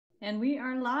And we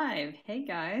are live. Hey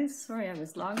guys, sorry I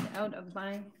was logged out of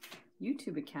my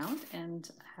YouTube account and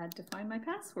had to find my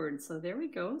password. So there we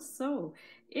go. So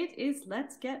it is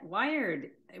Let's Get Wired.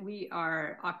 We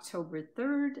are October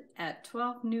 3rd at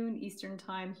 12 noon Eastern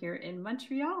Time here in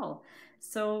Montreal.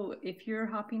 So if you're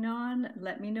hopping on,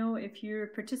 let me know if you're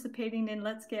participating in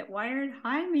Let's Get Wired.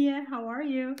 Hi Mia, how are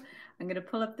you? I'm going to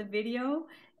pull up the video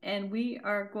and we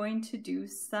are going to do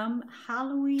some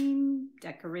Halloween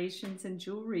decorations and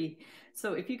jewelry.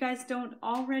 So if you guys don't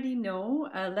already know,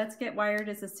 Let's Get Wired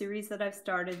is a series that I've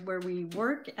started where we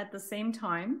work at the same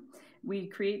time. We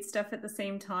create stuff at the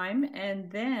same time,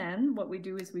 and then what we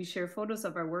do is we share photos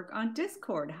of our work on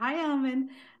Discord. Hi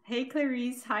Alman, hey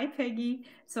Clarice, hi Peggy.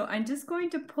 So I'm just going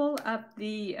to pull up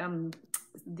the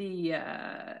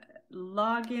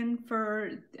login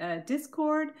for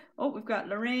Discord. Oh, we've got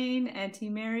Lorraine, Auntie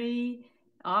Mary.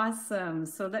 Awesome.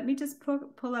 So let me just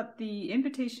pull up the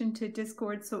invitation to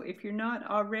Discord. So if you're not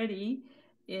already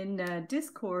in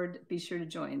Discord, be sure to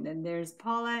join. Then there's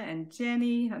Paula and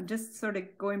Jenny. I'm just sort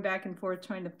of going back and forth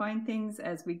trying to find things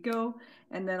as we go,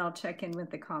 and then I'll check in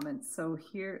with the comments. So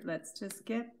here, let's just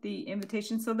get the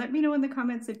invitation. So let me know in the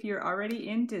comments if you're already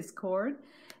in Discord.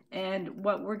 And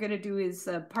what we're going to do is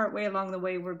partway along the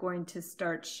way, we're going to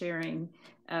start sharing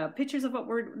pictures of what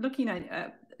we're looking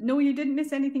at. No, you didn't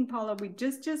miss anything, Paula. We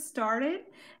just started.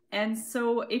 And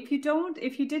so if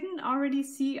you didn't already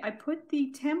see, I put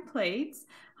the templates.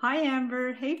 Hi,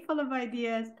 Amber. Hey, full of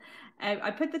ideas.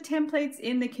 I put the templates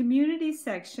in the community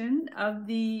section of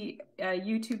the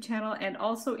YouTube channel and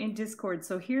also in Discord.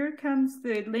 So here comes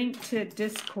the link to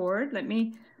Discord.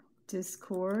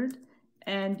 Discord.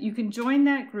 And you can join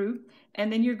that group,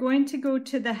 and then you're going to go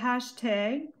to the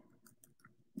hashtag.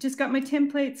 Just got my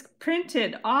templates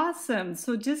printed. Awesome.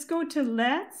 So just go to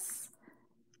Let's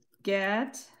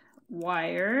Get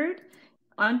Wired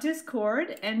on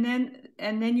Discord, and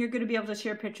then you're going to be able to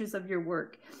share pictures of your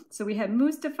work. So we have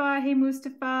Mustafa. Hey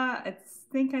Mustafa, I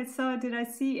think I saw, did I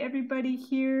see everybody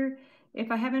here?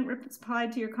 If I haven't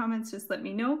replied to your comments, just let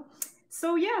me know.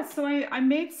 So yeah, so I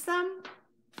made some.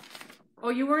 Oh,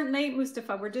 you weren't late,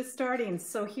 Mustafa. We're just starting.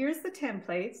 So here's the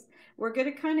templates. We're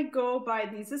going to kind of go by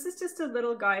these. This is just a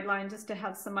little guideline just to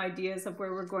have some ideas of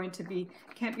where we're going to be.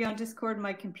 Can't be on Discord.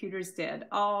 My computer's dead.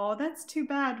 Oh, that's too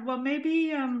bad. Well,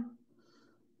 maybe,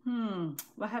 we'll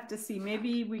have to see.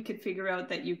 Maybe we could figure out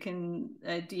that you can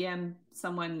DM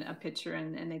someone a picture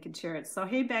and they can share it. So,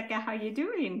 hey, Becca, how you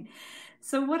doing?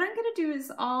 So what I'm going to do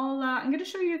is I'm going to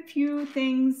show you a few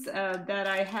things that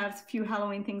I have, a few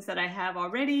Halloween things that I have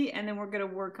already, and then we're going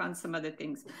to work on some other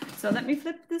things. So let me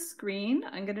flip the screen.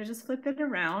 I'm going to just flip it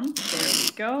around. There we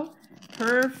go.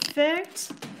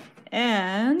 Perfect.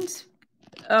 And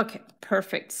okay,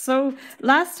 perfect. So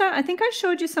last time, I think I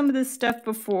showed you some of this stuff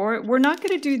before. We're not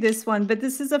going to do this one, but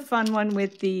this is a fun one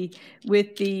with the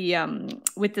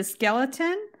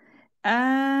skeleton.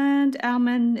 And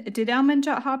Alman, did Alman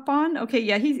hop on? Okay,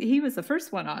 yeah, he was the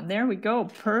first one on. There we go.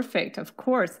 Perfect, of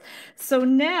course. So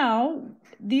now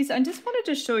these, I just wanted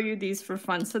to show you these for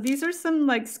fun. So these are some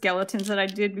like skeletons that I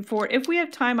did before. If we have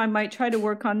time, I might try to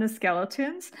work on the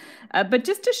skeletons. But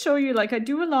just to show you, like I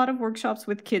do a lot of workshops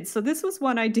with kids. So this was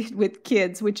one I did with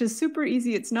kids, which is super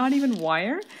easy. It's not even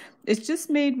wire. It's just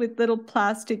made with little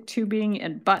plastic tubing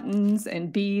and buttons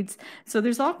and beads. So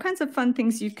there's all kinds of fun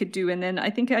things you could do. And then I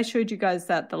think I showed you guys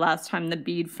that the last time, the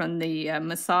bead from the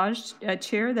massage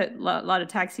chair that a lot of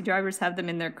taxi drivers have them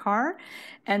in their car.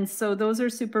 And so those are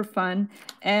super fun.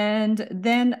 And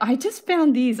then I just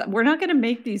found these. We're not going to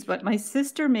make these, but my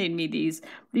sister made me these.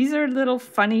 These are little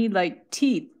funny like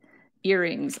teeth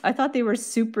earrings. I thought they were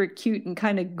super cute and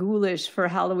kind of ghoulish for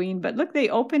Halloween, but look, they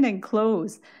open and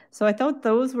close. So I thought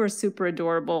those were super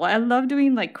adorable. I love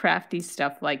doing like crafty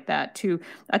stuff like that too.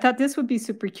 I thought this would be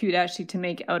super cute actually to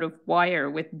make out of wire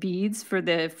with beads for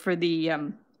the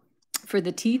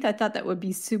teeth. I thought that would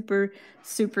be super,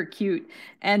 super cute.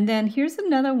 And then here's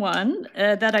another one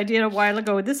that I did a while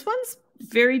ago. This one's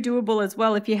very doable as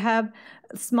well if you have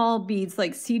small beads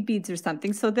like seed beads or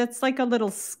something. So that's like a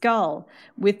little skull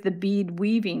with the bead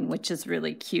weaving, which is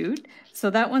really cute. So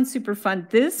that one's super fun.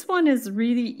 This one is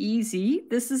really easy.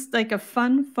 This is like a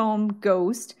fun foam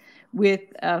ghost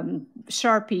with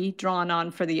Sharpie drawn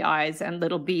on for the eyes and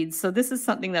little beads. So this is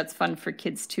something that's fun for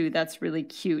kids too. That's really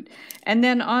cute. And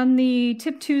then on the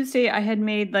Tip Tuesday, I had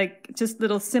made like just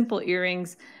little simple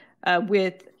earrings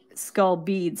with skull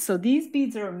beads. So these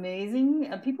beads are amazing.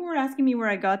 People were asking me where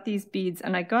I got these beads,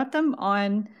 and I got them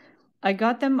on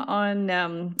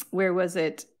where was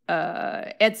it?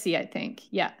 Etsy, I think.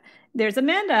 Yeah. There's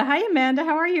Amanda. Hi, Amanda.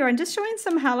 How are you? I'm just showing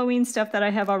some Halloween stuff that I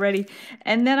have already.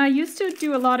 And then I used to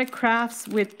do a lot of crafts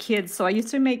with kids. So I used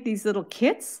to make these little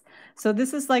kits. So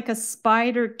this is like a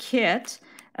spider kit.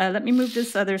 Let me move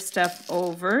this other stuff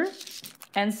over.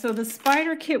 And so the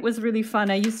spider kit was really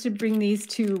fun. I used to bring these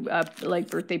to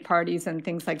like birthday parties and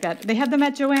things like that. They have them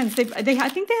at Joann's. I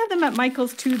think they have them at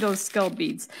Michael's too, those skull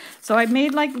beads. So I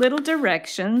made like little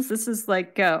directions. This is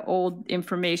like old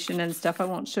information and stuff. I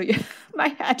won't show you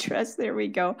my address. There we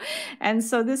go. And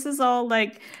so this is all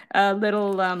like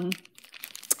little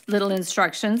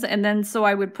instructions. And then so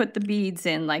I would put the beads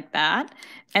in like that.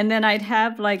 And then I'd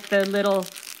have like the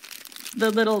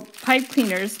little pipe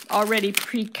cleaners already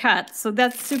pre-cut. So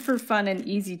that's super fun and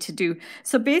easy to do.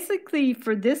 So basically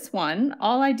for this one,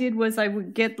 all I did was I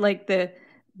would get like the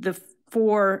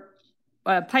 4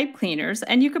 pipe cleaners,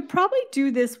 and you could probably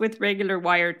do this with regular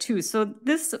wire too. So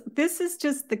this is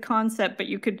just the concept, but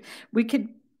we could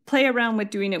play around with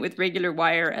doing it with regular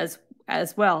wire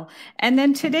as well. And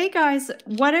then today, guys,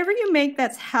 whatever you make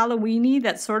that's Halloween-y,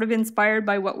 that's sort of inspired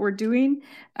by what we're doing,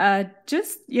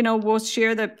 just, you know, we'll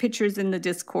share the pictures in the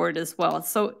Discord as well.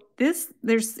 So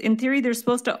in theory, they're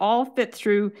supposed to all fit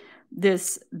through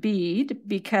this bead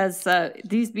because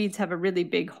these beads have a really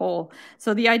big hole.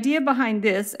 So the idea behind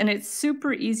this, and it's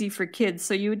super easy for kids,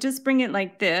 so you would just bring it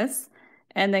like this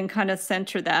and then kind of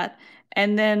center that,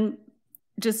 and then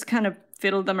just kind of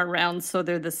fiddle them around so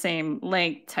they're the same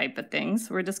length type of things.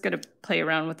 So we're just going to play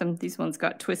around with them. These ones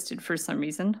got twisted for some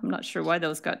reason. I'm not sure why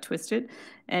those got twisted.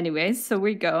 Anyways, so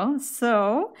we go.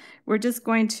 So we're just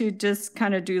going to just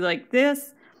kind of do like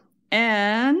this.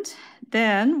 And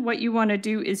then what you want to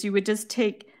do is you would just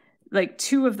take like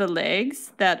 2 of the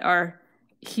legs that are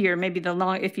here, maybe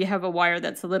if you have a wire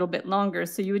that's a little bit longer.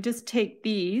 So you would just take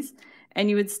these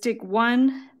and you would stick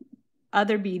 1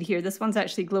 other bead here. This one's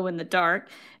actually glow in the dark,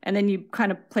 and then you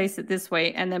kind of place it this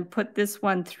way and then put this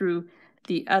one through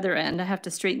the other end. I have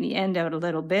to straighten the end out a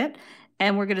little bit,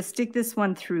 and we're going to stick this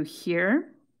one through here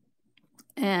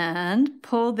and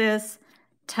pull this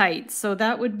tight. So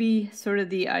that would be sort of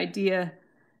the idea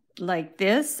like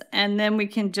this, and then we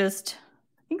can just,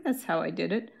 I think that's how I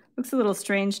did it. Looks a little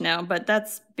strange now, but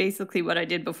that's basically what I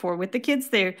did before. With the kids,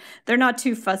 they're not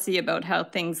too fussy about how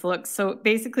things look. So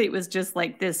basically it was just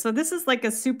like this. So this is like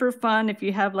a super fun, if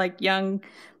you have like young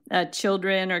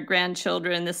children or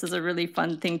grandchildren, this is a really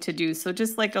fun thing to do. So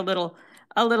just like a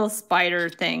little spider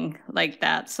thing like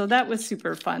that. So that was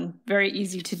super fun, very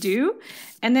easy to do.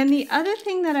 And then the other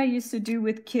thing that I used to do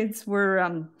with kids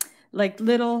were like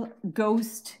little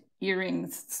ghost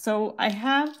earrings. So I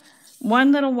have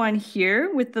one little one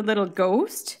here with the little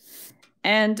ghost,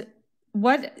 and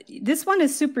this one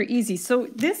is super easy. So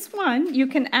this one you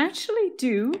can actually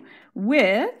do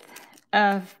with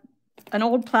an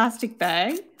old plastic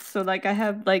bag. So like I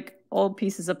have like old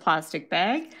pieces of plastic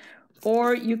bag,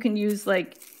 or you can use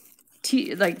like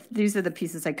these are the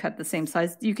pieces I cut the same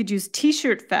size. You could use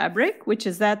t-shirt fabric,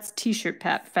 that's t-shirt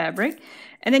fabric,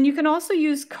 and then you can also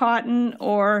use cotton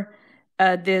or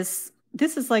this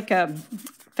is like a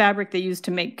fabric they use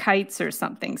to make kites or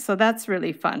something. So that's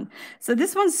really fun. So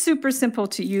this one's super simple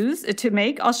to use, to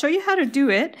make. I'll show you how to do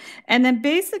it. And then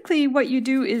basically what you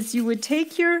do is you would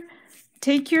take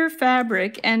your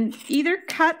fabric and either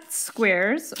cut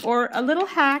squares, or a little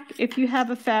hack if you have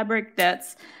a fabric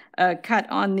that's cut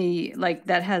on the, like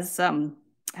that has,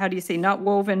 how do you say, not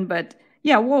woven, but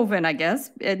yeah, woven, I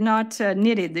guess. Not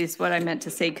knitted is what I meant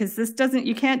to say, because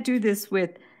you can't do this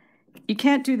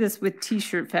with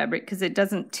t-shirt fabric because it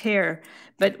doesn't tear.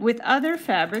 But with other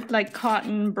fabric like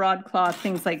cotton, broadcloth,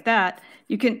 things like that,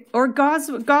 you can, or gauze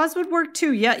would work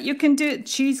too. Yeah, you can do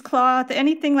cheesecloth,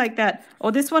 anything like that. Oh,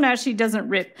 this one actually doesn't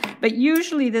rip, but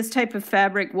usually this type of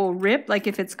fabric will rip, like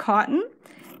if it's cotton.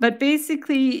 But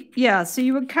basically, yeah, so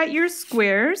you would cut your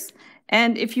squares,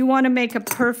 and if you want to make a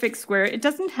perfect square, it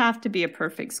doesn't have to be a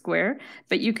perfect square,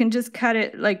 but you can just cut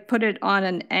it, like put it on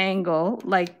an angle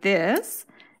like this,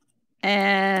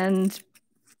 and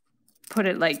put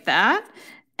it like that.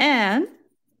 And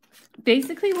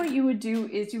basically what you would do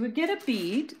is you would get a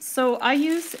bead. So I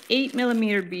use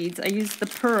 8mm beads. I use the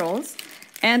pearls,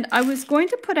 and I was going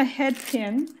to put a head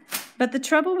pin, but the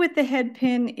trouble with the head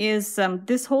pin is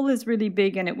this hole is really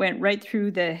big and it went right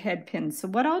through the head pin. So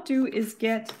what I'll do is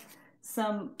get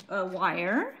some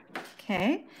wire,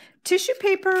 okay, Tissue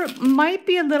paper might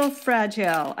be a little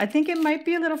fragile. I think it might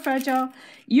be a little fragile.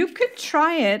 You could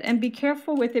try it and be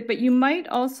careful with it, but you might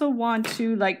also want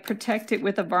to like protect it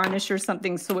with a varnish or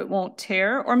something so it won't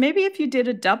tear. Or maybe if you did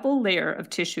a double layer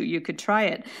of tissue, you could try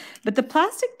it. But the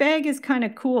plastic bag is kind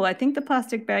of cool. I think the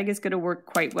plastic bag is going to work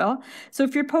quite well. So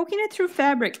if you're poking it through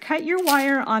fabric, cut your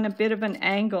wire on a bit of an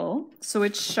angle so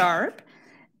it's sharp.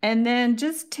 And then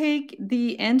just take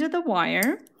the end of the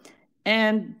wire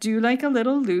and do like a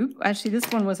little loop. Actually, this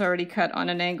one was already cut on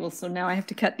an angle, so now I have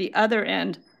to cut the other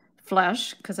end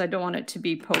flush because I don't want it to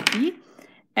be pokey.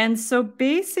 And so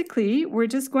basically, we're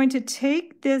just going to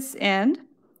take this end,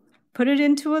 put it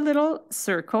into a little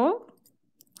circle,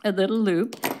 a little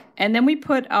loop, and then we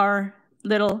put our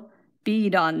little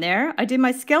bead on there. I did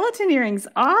my skeleton earrings.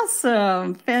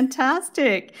 Awesome.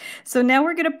 Fantastic. So now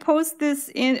we're going to post this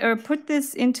in, or put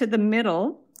this into the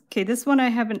middle. Okay, this one I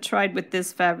haven't tried with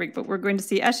this fabric, but we're going to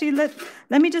see. Actually,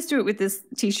 let me just do it with this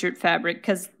t-shirt fabric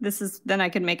because this is, then I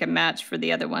can make a match for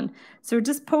the other one. So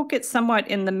just poke it somewhat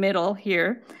in the middle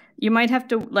here. You might have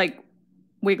to like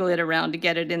wiggle it around to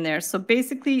get it in there. So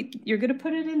basically, you're going to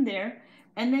put it in there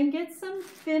and then get some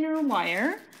thinner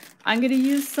wire. I'm going to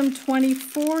use some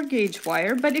 24 gauge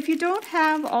wire, but if you don't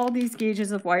have all these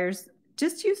gauges of wires,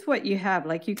 just use what you have.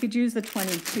 Like you could use a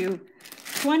 22.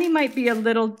 20 might be a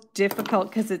little difficult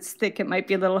because it's thick. It might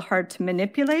be a little hard to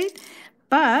manipulate.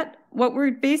 But what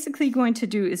we're basically going to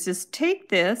do is just take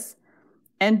this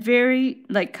and very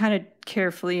like kind of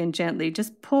carefully and gently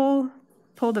just pull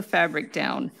the fabric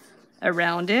down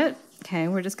around it. Okay,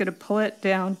 we're just going to pull it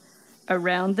down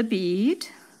around the bead.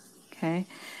 Okay,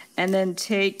 and then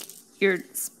take your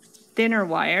thinner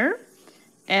wire,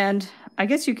 and I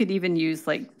guess you could even use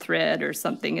like thread or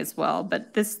something as well.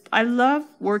 But this, I love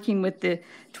working with the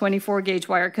 24 gauge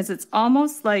wire because it's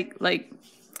almost like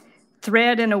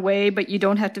thread in a way, but you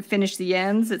don't have to finish the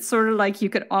ends. It's sort of like you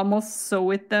could almost sew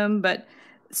with them, but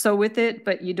sew with it,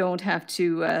 but you don't have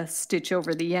to stitch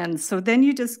over the ends. So then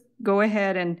you just go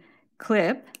ahead and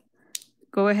clip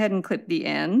the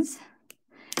ends.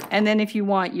 And then if you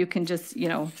want, you can just, you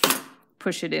know,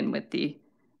 push it in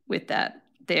with that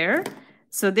there.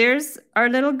 So there's our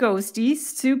little ghostie,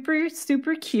 super,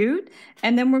 super cute.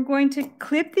 And then we're going to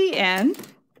clip the end.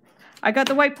 I got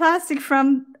the white plastic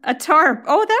from a tarp.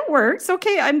 Oh, that works.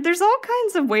 Okay, there's all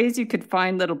kinds of ways you could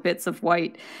find little bits of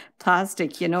white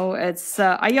plastic, you know. It's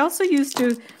I also used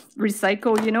to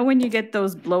recycle, you know, when you get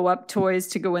those blow-up toys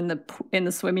to go in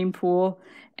the swimming pool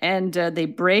and they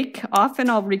break. Often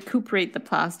I'll recuperate the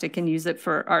plastic and use it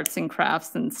for arts and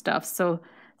crafts and stuff. So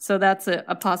that's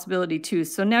a possibility too.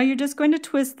 So now you're just going to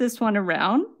twist this one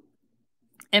around.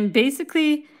 And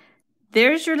basically,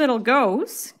 there's your little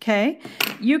ghost, okay?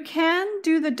 You can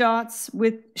do the dots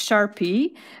with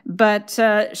Sharpie, but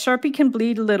Sharpie can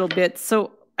bleed a little bit.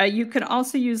 So you can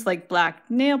also use like black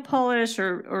nail polish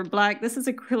or black, this is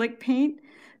acrylic paint.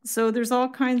 So there's all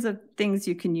kinds of things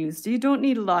you can use. You don't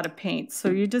need a lot of paint. So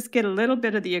you just get a little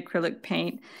bit of the acrylic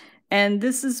paint. And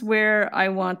this is where I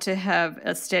want to have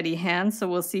a steady hand. So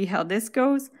we'll see how this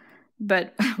goes.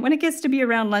 But when it gets to be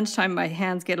around lunchtime, my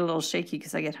hands get a little shaky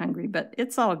because I get hungry, but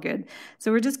it's all good.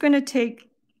 So we're just going to take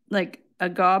like a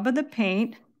gob of the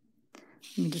paint.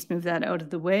 Let me just move that out of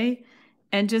the way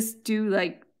and just do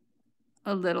like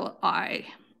a little eye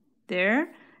there.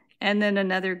 And then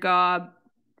another gob.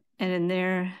 And in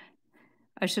there,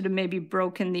 I should have maybe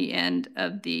broken the end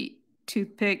of the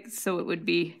toothpick so it would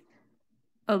be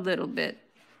a little bit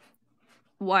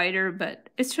wider, but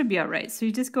it should be all right. So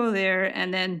you just go there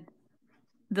and then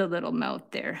the little mouth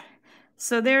there.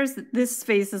 So there's, this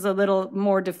face is a little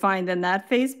more defined than that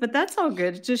face, but that's all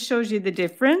good. It just shows you the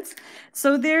difference.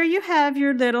 So there you have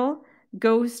your little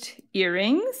ghost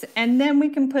earrings, and then we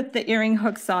can put the earring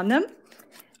hooks on them.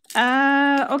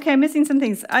 Okay, I'm missing some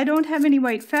things. I don't have any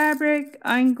white fabric.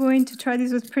 I'm going to try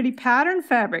these with pretty pattern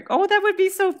fabric. Oh, that would be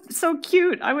so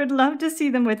cute. I would love to see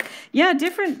them with, yeah,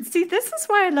 different. See, this is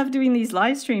why I love doing these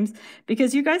live streams,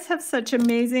 because you guys have such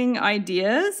amazing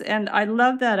ideas, and I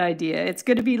love that idea. It's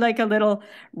going to be like a little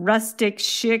rustic,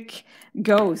 chic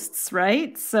ghosts,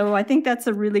 right? So I think that's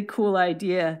a really cool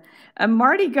idea. A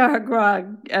Mardi Gras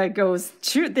ghost.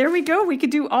 Shoot, there we go. We could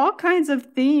do all kinds of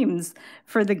themes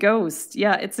for the ghost.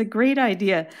 Yeah, it's a great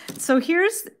idea. So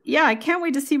here's, yeah, I can't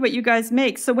wait to see what you guys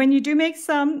make. So when you do make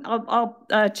some, I'll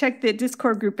check the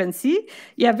Discord group and see.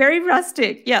 Yeah, very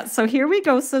rustic. Yeah, so here we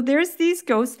go. So there's these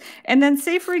ghosts. And then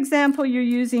say, for example, you're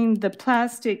using the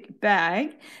plastic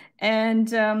bag.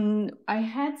 And I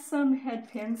had some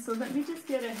head pins. So let me just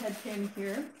get a head pin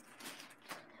here.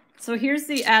 So here's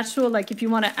the actual, like if you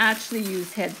want to actually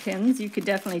use head pins, you could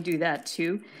definitely do that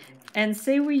too. and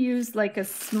say we use like a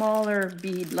smaller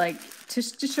bead, like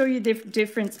just to show you the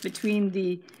difference between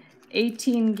the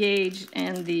 18 gauge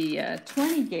and the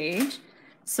 20 gauge.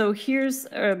 So here's,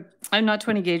 I'm not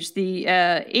 20 gauge, the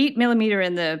 8 millimeter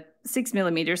and the 6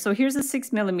 millimeter. So here's a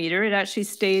 6 millimeter. It actually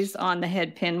stays on the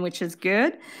head pin, which is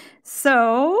good.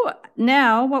 So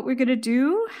now what we're going to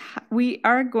do, we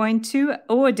are going to,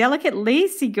 oh, a delicate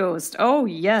lacy ghost. Oh,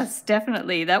 yes,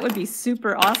 definitely. That would be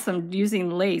super awesome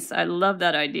using lace. I love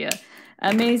that idea.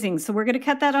 Amazing. So we're going to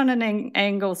cut that on an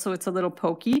angle so it's a little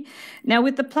pokey. Now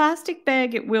with the plastic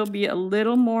bag, it will be a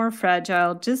little more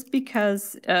fragile just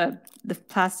because the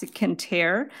plastic can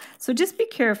tear. So just be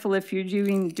careful if you're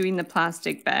doing the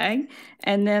plastic bag.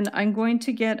 And then I'm going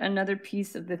to get another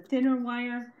piece of the thinner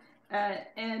wire.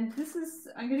 And this is,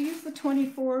 I'm going to use the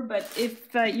 24, but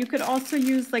if you could also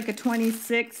use like a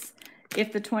 26.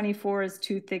 If the 24 is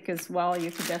too thick as well,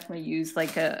 you could definitely use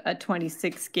like a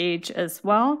 26 gauge as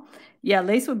well. Yeah,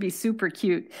 lace would be super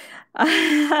cute.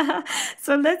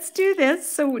 So let's do this.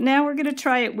 So now we're going to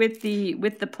try it with the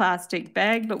plastic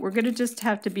bag, but we're going to just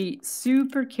have to be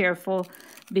super careful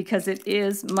because it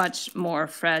is much more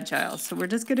fragile. So we're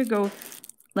just going to go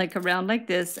like around like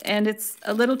this, and it's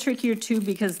a little trickier too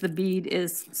because the bead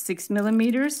is 6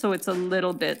 millimeters, so it's a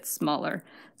little bit smaller.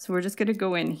 So we're just going to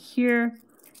go in here,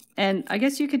 and I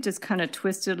guess you could just kind of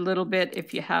twist it a little bit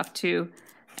if you have to.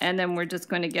 And then we're just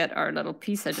going to get our little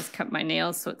piece. I just cut my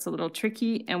nails, so it's a little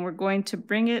tricky, and we're going to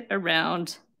bring it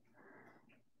around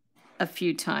a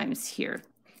few times here.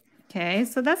 Okay,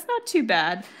 so that's not too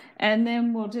bad. And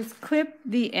then we'll just clip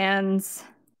the ends,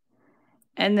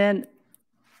 and then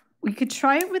we could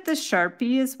try it with the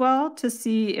Sharpie as well to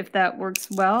see if that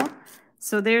works well.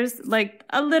 So there's like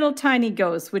a little tiny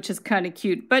ghost, which is kind of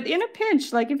cute. But in a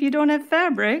pinch, like if you don't have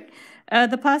fabric,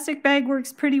 the plastic bag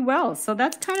works pretty well. So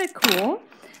that's kind of cool.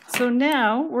 So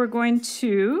now we're going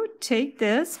to take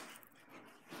this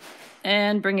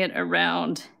and bring it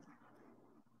around.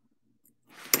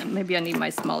 Maybe I need my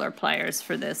smaller pliers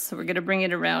for this. So we're going to bring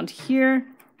it around here.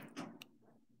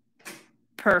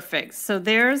 Perfect. So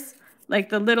there's like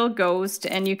the little ghost,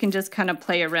 and you can just kind of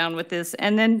play around with this.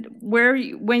 And then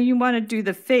when you want to do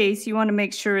the face, you want to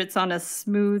make sure it's on a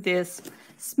smoothish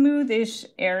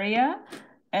area.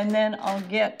 And then I'll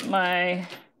get my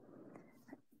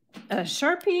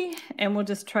Sharpie, and we'll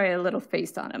just try a little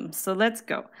face on him. So let's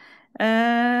go.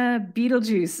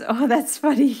 Beetlejuice. Oh, that's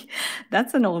funny.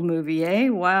 That's an old movie, eh?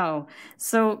 Wow.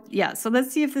 So yeah, so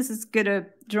let's see if this is gonna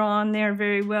draw on there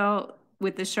very well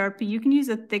with the Sharpie. You can use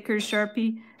a thicker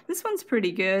Sharpie. This one's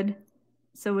pretty good.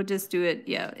 So we'll just do it.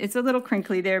 Yeah, it's a little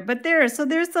crinkly there, but so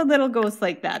there's a little ghost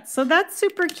like that. So that's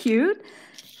super cute.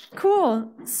 Cool.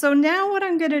 So now what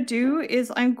I'm going to do is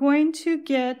I'm going to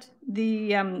get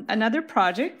the another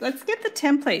project. Let's get the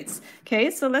templates.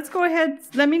 Okay, so let's go ahead.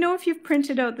 Let me know if you've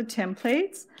printed out the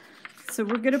templates. So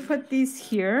we're going to put these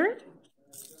here.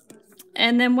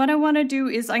 And then what I want to do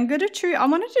is I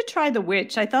wanted to try the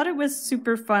witch. I thought it was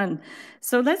super fun.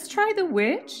 So let's try the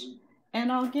witch. And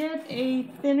I'll get a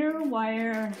thinner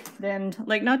wire than,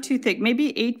 like not too thick,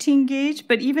 maybe 18 gauge,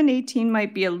 but even 18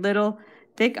 might be a little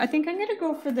thick. I think I'm going to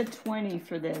go for the 20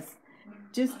 for this,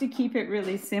 just to keep it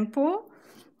really simple.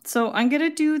 So I'm going to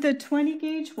do the 20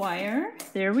 gauge wire.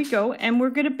 There we go. And we're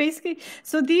going to basically,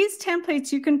 so these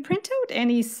templates, you can print out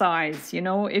any size, you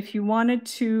know, if you wanted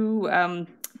to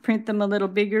print them a little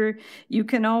bigger. You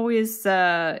can always,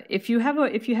 if you have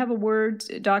a Word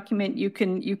document, you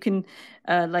can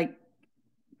like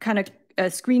kind of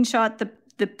screenshot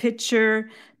the picture,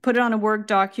 put it on a Word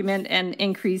document, and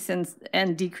increase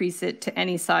and decrease it to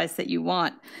any size that you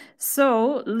want.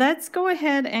 So let's go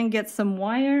ahead and get some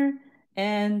wire,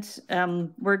 and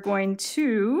we're going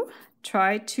to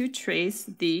try to trace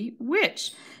the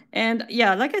witch. And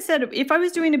yeah, like I said, if I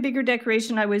was doing a bigger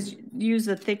decoration, I would use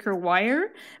a thicker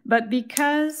wire, but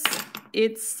because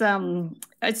it's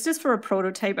just for a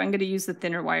prototype, I'm going to use the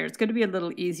thinner wire. It's going to be a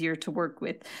little easier to work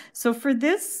with. So for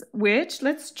this witch,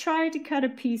 let's try to cut a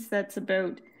piece that's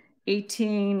about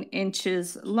 18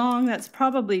 inches long. That's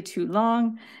probably too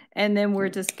long. And then we're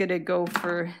just going to go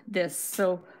for this.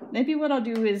 So maybe what I'll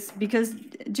do is, because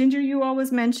Ginger, you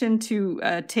always mention to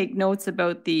take notes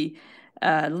about the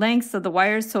lengths of the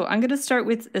wires. So I'm going to start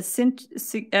with a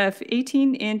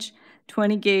 18-inch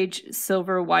 20 gauge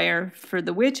silver wire for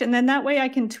the witch, and then that way I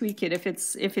can tweak it. If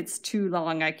it's too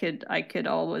long, I could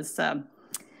always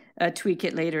tweak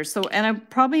it later. So, and I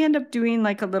probably end up doing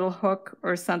like a little hook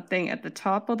or something at the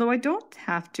top, although I don't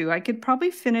have to. I could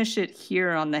probably finish it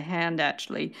here on the hand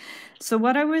actually. So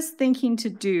what I was thinking to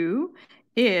do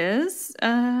is,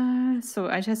 so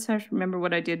I just have to remember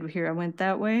what I did here. I went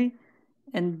that way,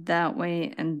 and that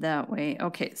way and that way.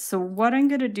 Okay, so what I'm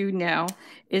going to do now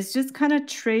is just kind of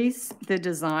trace the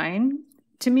design.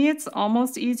 To me, it's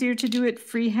almost easier to do it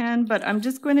freehand, but I'm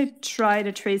just going to try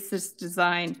to trace this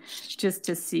design just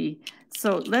to see.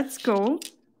 So let's go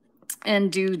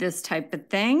and do this type of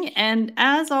thing. And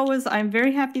as always, I'm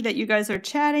very happy that you guys are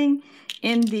chatting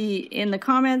in the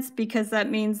comments, because that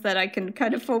means that I can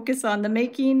kind of focus on the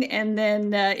making. And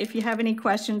then if you have any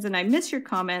questions and I miss your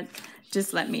comment,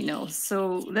 just let me know.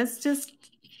 So let's just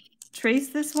trace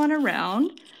this one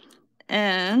around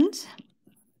and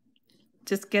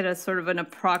just get a sort of an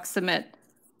approximate,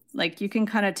 like you can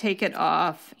kind of take it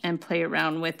off and play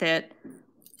around with it.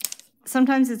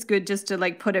 Sometimes it's good just to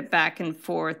like put it back and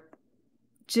forth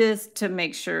just to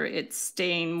make sure it's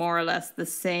staying more or less the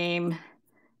same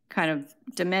kind of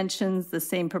dimensions, the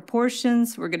same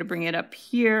proportions. We're going to bring it up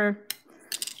here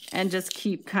and just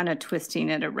keep kind of twisting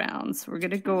it around. So we're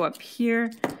going to go up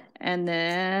here, and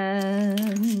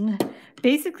then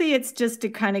basically it's just to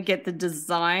kind of get the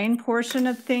design portion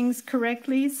of things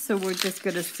correctly. So we're just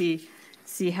going to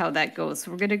see how that goes.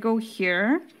 So we're going to go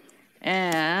here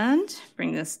and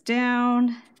bring this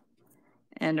down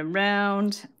and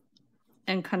around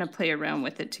and kind of play around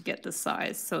with it to get the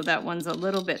size. So that one's a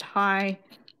little bit high,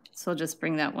 so I'll just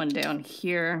bring that one down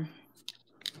here.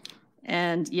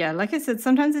 And yeah, like I said,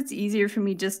 sometimes it's easier for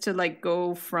me just to like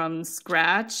go from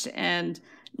scratch and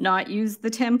not use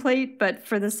the template, but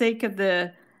for the sake of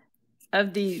the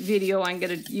video, I'm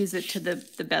going to use it to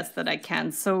the best that I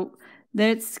can. So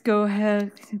let's go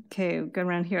ahead. Okay, we'll go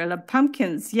around here. I love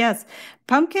pumpkins. Yes,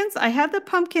 pumpkins. I have the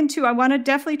pumpkin too. I want to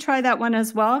definitely try that one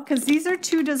as well, because these are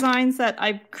two designs that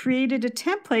I've created a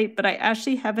template, but I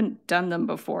actually haven't done them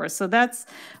before. So that's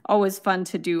always fun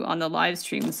to do on the live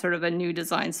stream, sort of a new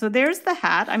design. So there's the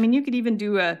hat. I mean, you could even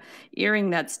do a earring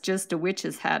that's just a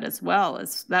witch's hat as well.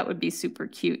 That would be super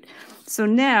cute. So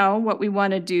now what we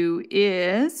want to do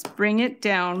is bring it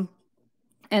down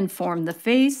and form the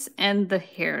face and the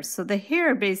hair. So the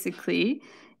hair basically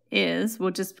is,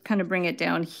 we'll just kind of bring it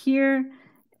down here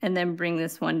and then bring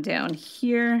this one down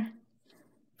here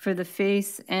for the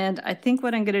face. And I think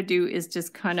what I'm going to do is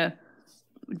just kind of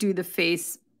do the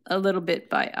face a little bit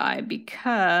by eye,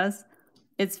 because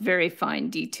it's very fine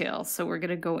detail. So we're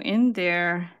going to go in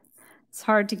there. It's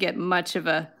hard to get much of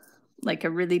a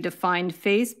really defined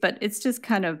face, but it's just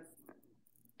kind of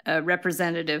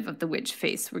representative of the witch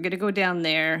face. We're going to go down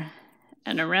there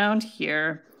and around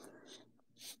here.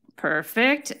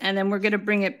 Perfect. And then we're going to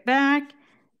bring it back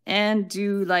and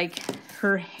do like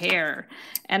her hair.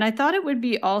 And I thought it would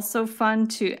be also fun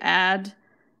to add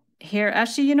hair.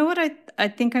 Actually, you know what I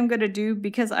think I'm going to do,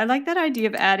 because I like that idea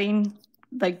of adding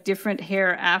like different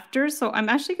hair after. So I'm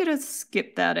actually going to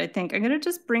skip that. I think I'm going to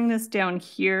just bring this down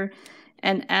here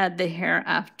and add the hair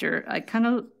after. I kind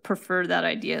of prefer that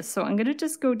idea. So I'm going to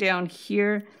just go down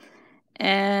here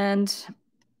and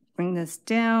bring this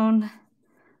down.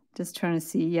 Just trying to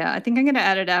see. Yeah, I think I'm going to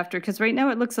add it after, because right now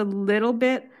it looks a little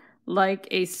bit like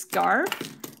a scarf.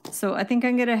 So I think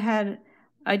I'm going to add,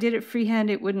 I did it freehand,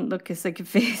 it wouldn't look as like a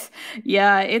face.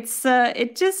 Yeah, it's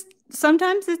it just,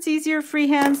 sometimes it's easier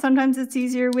freehand, sometimes it's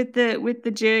easier with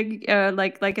the jig,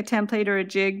 like a template or a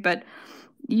jig, but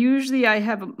usually I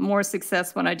have more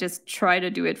success when I just try to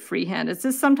do it freehand. It's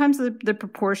just sometimes the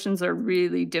proportions are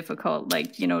really difficult,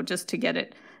 like, you know, just to get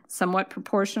it somewhat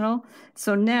proportional.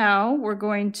 So now we're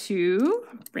going to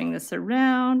bring this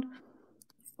around.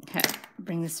 Okay,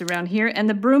 bring this around here. And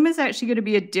the broom is actually going to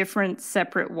be a different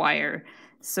separate wire.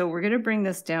 So we're going to bring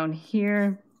this down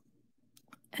here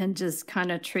and just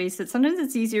kind of trace it. Sometimes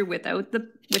it's easier without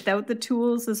the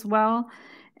tools as well.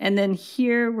 And then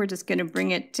here we're just going to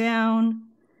bring it down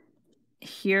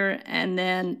here, and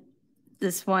then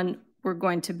this one we're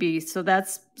going to be, so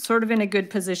that's sort of in a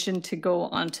good position to go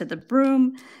onto the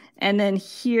broom. And then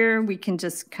here we can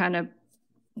just kind of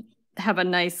have a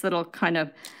nice little kind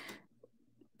of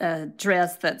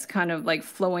dress that's kind of like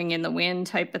flowing in the wind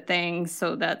type of thing.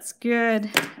 So that's good.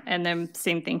 And then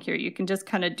same thing here. You can just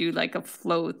kind of do like a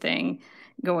flow thing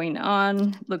going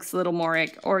on. Looks a little more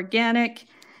organic.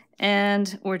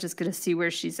 And we're just going to see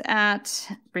where she's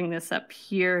at. Bring this up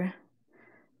here.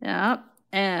 Yep.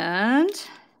 And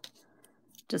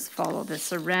just follow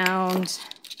this around.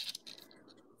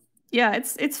 Yeah,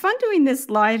 it's fun doing this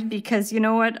live, because you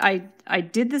know what? I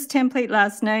did this template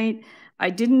last night. I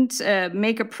didn't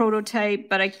make a prototype,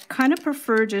 but I kind of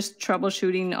prefer just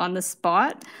troubleshooting on the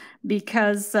spot,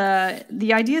 because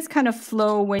the ideas kind of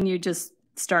flow when you just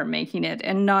start making it,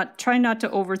 and try not to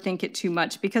overthink it too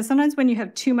much, because sometimes when you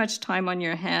have too much time on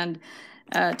your hand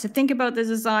to think about the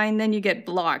design, then you get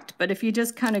blocked. But if you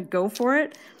just kind of go for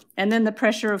it And then the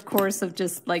pressure, of course, of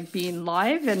just like being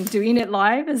live and doing it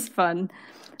live is fun.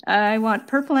 I want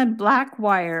purple and black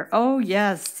wire. Oh,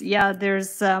 yes. Yeah,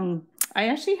 there's, I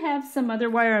actually have some other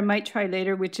wire I might try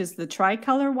later, which is the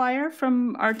tricolor wire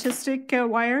from Artistic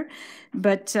Wire.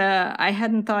 But I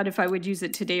hadn't thought if I would use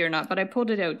it today or not, but I pulled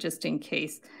it out just in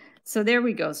case. So there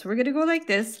we go. So we're going to go like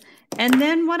this. And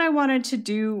then what I wanted to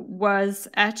do was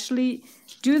actually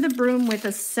do the broom with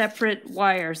a separate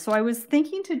wire. So I was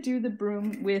thinking to do the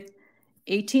broom with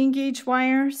 18 gauge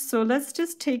wire. So let's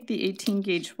just take the 18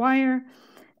 gauge wire.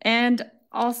 And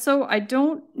also, I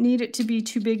don't need it to be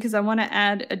too big because I want to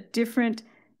add a different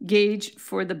gauge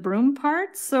for the broom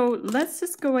part. So let's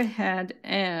just go ahead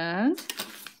and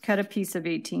cut a piece of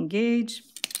 18 gauge.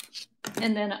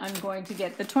 And then I'm going to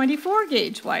get the 24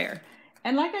 gauge wire.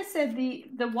 And like I said,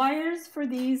 the wires for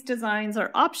these designs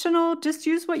are optional. Just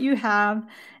use what you have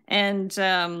and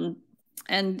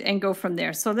go from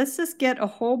there. So let's just get a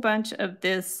whole bunch of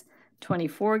this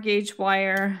 24 gauge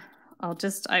wire.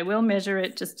 I will measure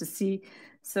it just to see.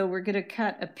 So we're going to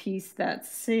cut a piece that's,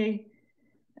 say,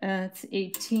 it's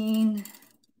 18.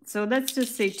 So let's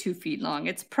just say 2 feet long.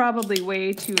 It's probably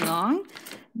way too long,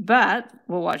 but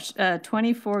we'll watch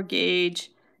 24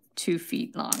 gauge, 2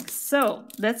 feet long. So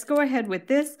let's go ahead with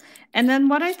this. And then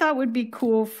what I thought would be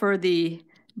cool for the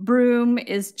broom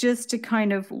is just to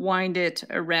kind of wind it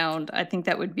around. I think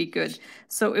that would be good.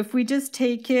 So if we just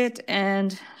take it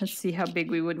and let's see how big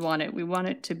we would want it. We want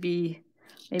it to be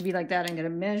maybe like that. I'm going to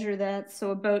measure that.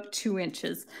 So about 2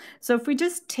 inches. So if we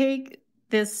just take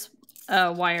this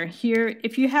wire here,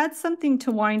 if you had something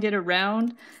to wind it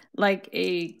around, like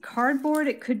a cardboard,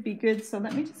 it could be good. So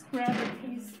let me just grab a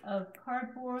piece of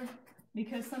cardboard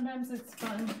because sometimes it's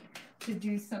fun to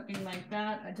do something like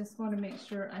that. I just want to make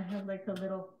sure I have like a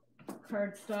little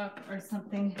cardstock or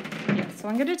something. Yeah, so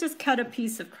I'm going to just cut a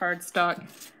piece of cardstock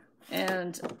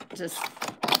and just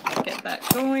get that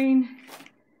going.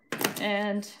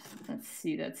 And let's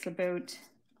see, that's about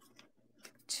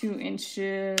 2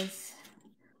 inches.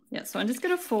 Yeah, so I'm just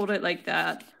going to fold it like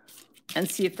that and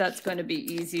see if that's going to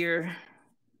be easier.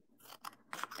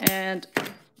 And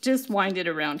just wind it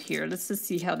around here. Let's just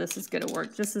see how this is going to work.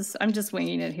 I'm just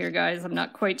winging it here, guys. I'm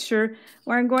not quite sure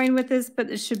where I'm going with this, but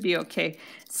it should be okay.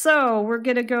 So we're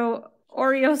going to go.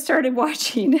 Oreo started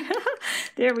watching.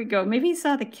 There we go. Maybe he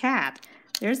saw the cat.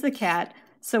 There's the cat.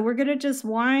 So we're going to just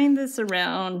wind this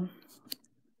around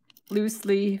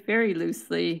loosely, very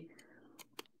loosely.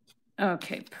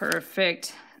 Okay,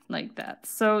 perfect. Like that.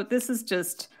 So this is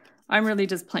just, I'm really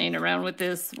just playing around with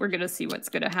this. We're going to see what's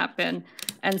going to happen.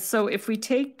 And so if we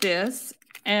take this,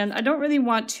 and I don't really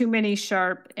want too many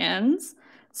sharp ends.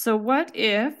 So what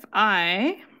if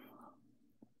I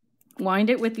wind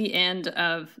it with the end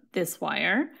of this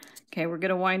wire? Okay, we're going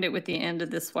to wind it with the end of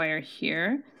this wire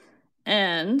here.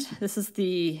 And this is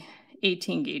the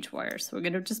 18 gauge wire. So we're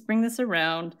going to just bring this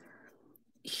around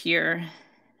here.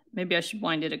 Maybe I should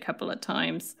wind it a couple of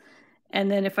times. And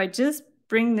then if I just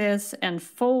bring this and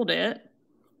fold it,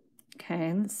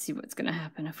 okay, let's see what's going to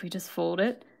happen if we just fold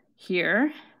it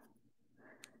here.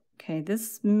 Okay,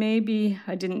 this maybe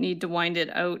I didn't need to wind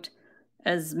it out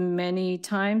as many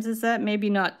times as that. Maybe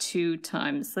not 2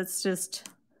 times.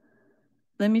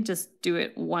 Let me just do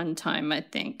it 1 time, I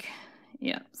think.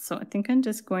 Yeah, so I think I'm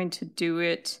just going to do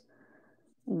it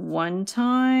 1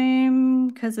 time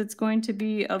because it's going to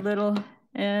be a little,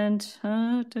 and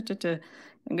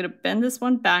I'm going to bend this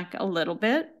one back a little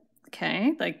bit.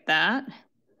 Okay, like that.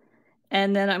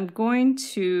 And then I'm going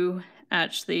to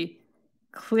actually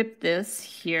clip this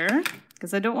here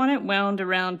because I don't want it wound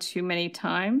around too many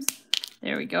times.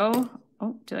 There we go.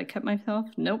 Oh, did I cut myself?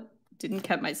 Nope, didn't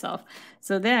cut myself.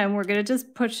 So then we're going to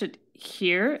just push it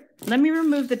here. Let me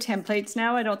remove the templates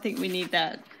now. I don't think we need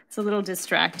that. It's a little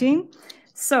distracting.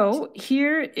 So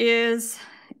here is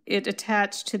it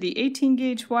attached to the 18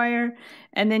 gauge wire,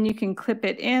 and then you can clip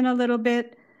it in a little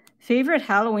bit. Favorite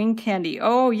Halloween candy?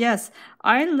 Oh yes,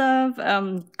 I love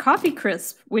Coffee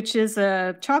Crisp, which is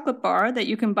a chocolate bar that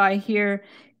you can buy here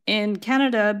in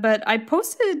Canada. But I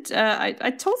posted, I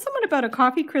told someone about a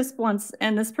Coffee Crisp once,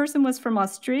 and this person was from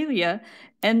Australia,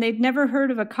 and they'd never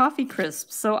heard of a Coffee Crisp.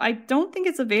 So I don't think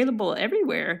it's available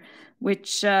everywhere,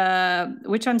 which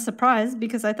I'm surprised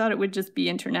because I thought it would just be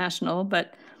international.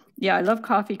 But yeah, I love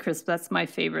Coffee Crisp. That's my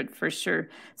favorite for sure.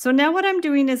 So now what I'm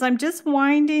doing is I'm just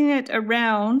winding it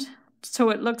around so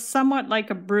it looks somewhat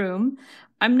like a broom.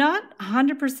 I'm not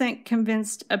 100%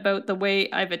 convinced about the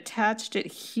way I've attached it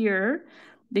here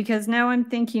because now I'm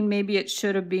thinking maybe it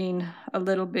should have been a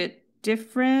little bit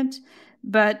different,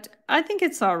 but I think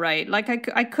it's all right. Like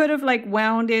I could have like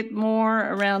wound it more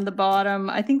around the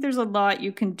bottom. I think there's a lot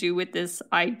you can do with this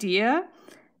idea.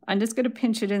 I'm just going to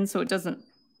pinch it in so it doesn't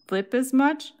flip as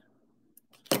much.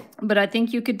 But I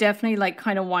think you could definitely like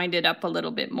kind of wind it up a little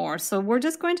bit more. So we're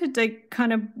just going to like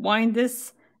kind of wind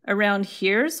this around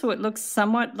here so it looks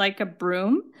somewhat like a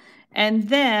broom. And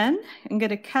then I'm going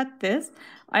to cut this.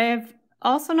 I have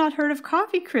also not heard of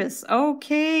coffee crisps.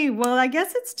 Okay, well, I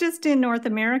guess it's just in North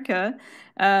America.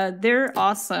 They're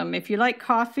awesome. If you like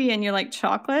coffee and you like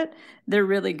chocolate, they're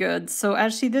really good. So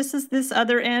actually, this is this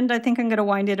other end. I think I'm going to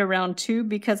wind it around too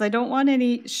because I don't want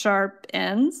any sharp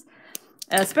ends.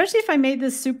 Especially if I made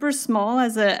this super small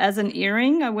as an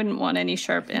earring, I wouldn't want any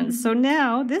sharp ends. So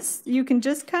now this, you can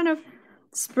just kind of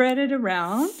spread it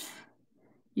around.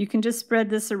 You can just spread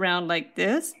this around like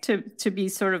this to be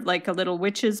sort of like a little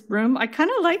witch's broom. I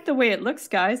kind of like the way it looks,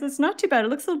 guys. It's not too bad. It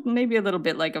looks maybe a little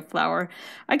bit like a flower.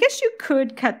 I guess you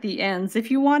could cut the ends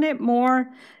if you want it more.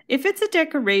 If it's a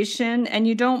decoration and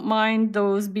you don't mind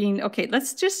those being, okay,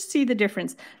 let's just see the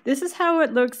difference. This is how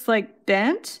it looks like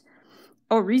bent.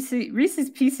 Oh, Reese's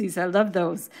Pieces, I love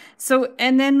those. So,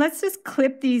 and then let's just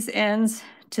clip these ends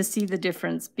to see the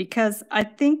difference because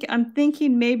I'm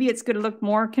thinking maybe it's going to look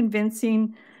more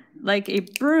convincing like a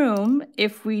broom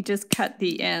if we just cut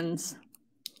the ends.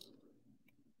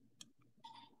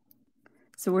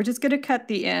 So we're just going to cut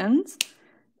the ends.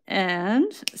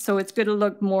 And so it's going to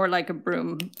look more like a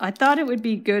broom. I thought it would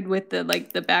be good with the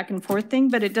like the back and forth thing,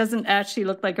 but it doesn't actually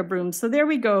look like a broom. So there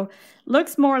we go.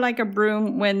 Looks more like a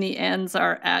broom when the ends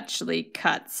are actually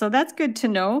cut. So that's good to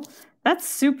know. That's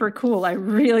super cool. I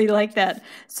really like that.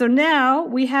 So now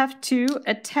we have to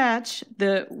attach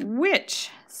the witch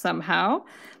somehow.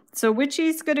 So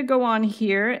Witchy's going to go on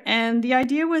here. And the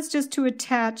idea was just to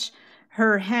attach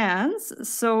her hands.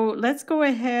 So let's go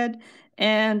ahead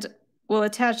and we'll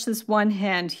attach this one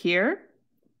hand here.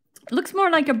 It looks more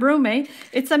like a broom, eh?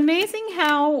 It's amazing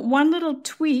how one little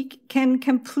tweak can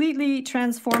completely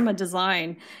transform a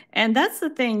design. And that's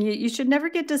the thing. You should never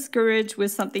get discouraged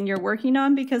with something you're working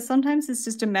on because sometimes it's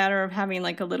just a matter of having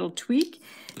like a little tweak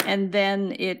and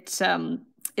then it's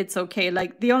okay.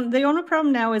 Like the only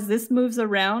problem now is this moves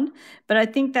around, but I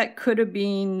think that could have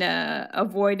been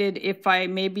avoided if I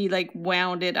maybe like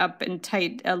wound it up and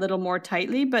tight a little more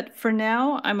tightly. But for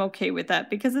now, I'm okay with that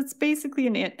because it's basically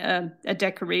a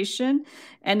decoration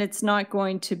and it's not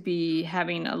going to be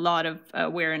having a lot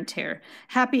of wear and tear.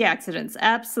 Happy accidents,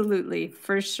 absolutely,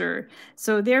 for sure.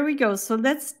 So there we go. So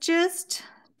let's just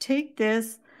take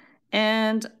this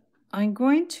and I'm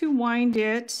going to wind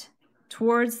it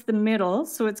towards the middle,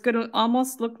 so it's going to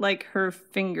almost look like her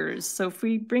fingers. So if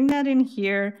we bring that in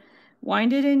here,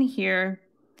 wind it in here,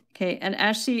 okay, and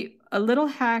actually a little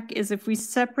hack is if we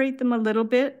separate them a little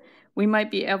bit, we might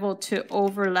be able to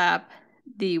overlap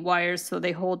the wires so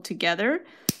they hold together.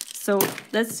 So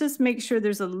let's just make sure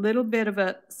there's a little bit of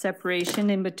a separation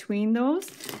in between those.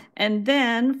 And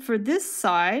then for this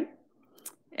side,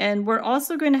 and we're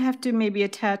also going to have to maybe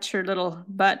attach her little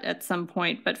butt at some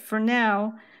point, but for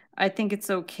now, I think it's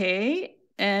okay.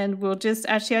 And we'll just,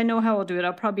 actually, I know how I'll do it.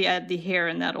 I'll probably add the hair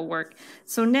and that'll work.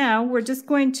 So now we're just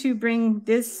going to bring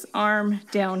this arm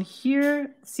down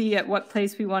here, see at what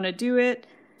place we want to do it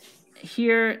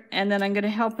here. And then I'm going to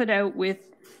help it out with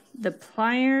the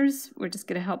pliers. We're just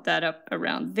going to help that up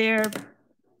around there.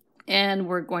 And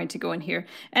we're going to go in here.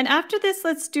 And after this,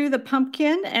 let's do the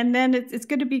pumpkin. And then it's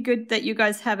going to be good that you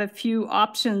guys have a few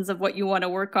options of what you want to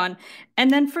work on.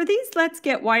 And then for these, let's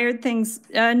get wired things.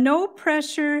 No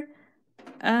pressure.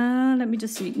 Let me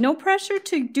just see. No pressure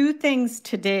to do things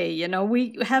today. You know,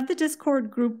 we have the Discord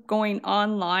group going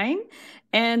online.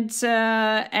 And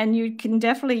you can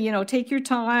definitely, you know, take your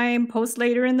time, post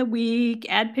later in the week,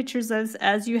 add pictures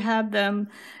as you have them.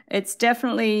 It's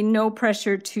definitely no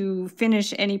pressure to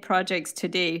finish any projects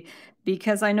today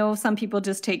because I know some people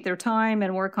just take their time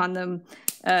and work on them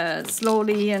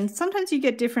slowly. And sometimes you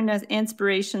get different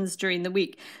inspirations during the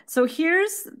week. So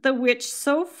here's the witch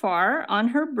so far on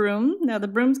her broom. Now the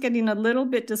broom's getting a little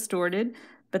bit distorted,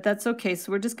 but that's okay.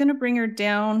 So we're just going to bring her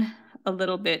down a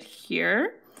little bit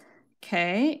here.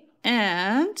 Okay,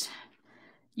 and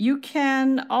you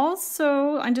can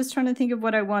also, I'm just trying to think of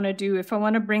what I want to do. If I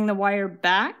want to bring the wire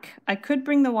back, I could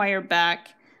bring the wire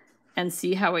back and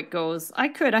see how it goes. I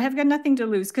have got nothing to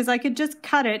lose because I could just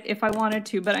cut it if I wanted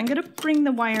to, but I'm going to bring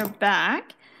the wire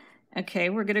back. Okay,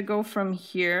 we're going to go from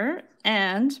here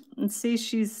and see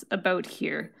she's about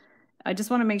here. I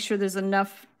just want to make sure there's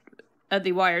enough of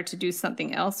the wire to do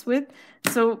something else with.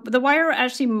 So the wire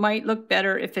actually might look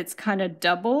better if it's kind of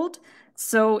doubled.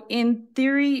 So in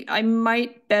theory, I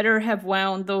might better have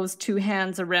wound those two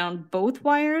hands around both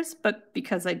wires, but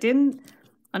because I didn't,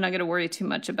 I'm not going to worry too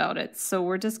much about it. So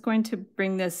we're just going to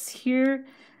bring this here.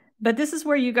 But this is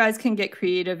where you guys can get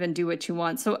creative and do what you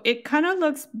want. So it kind of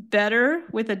looks better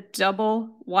with a double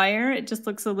wire. It just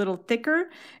looks a little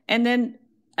thicker. And then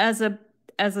as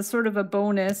a sort of a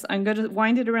bonus, I'm going to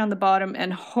wind it around the bottom,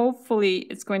 and hopefully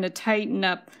it's going to tighten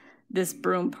up this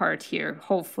broom part here.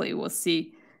 Hopefully we'll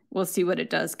see what it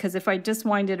does. Because if I just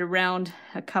wind it around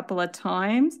a couple of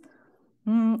times,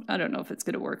 I don't know if it's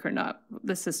going to work or not.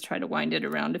 Let's just try to wind it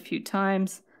around a few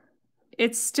times.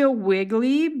 It's still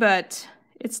wiggly, but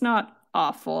it's not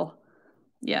awful.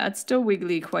 Yeah, it's still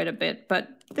wiggly quite a bit,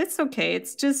 but it's okay.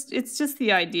 It's just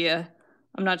the idea.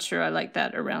 I'm not sure I like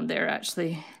that around there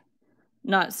actually.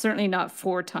 Certainly not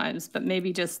 4 times, but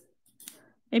maybe just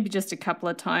a couple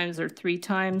of times or 3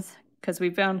 times, because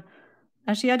we found,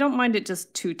 actually I don't mind it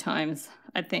just 2 times,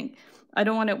 I think. I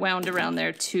don't want it wound around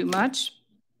there too much,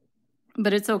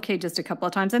 but it's okay just a couple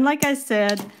of times. And like I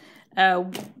said,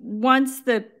 once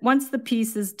the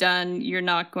piece is done, you're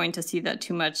not going to see that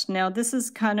too much. Now this is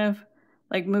kind of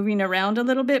like moving around a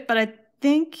little bit, but I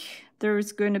think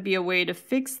there's going to be a way to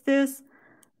fix this.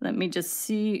 Let me just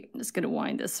see. I'm just going to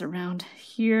wind this around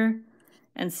here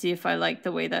and see if I like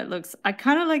the way that looks. I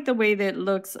kind of like the way that it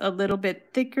looks a little bit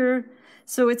thicker.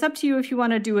 So it's up to you if you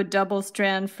want to do a double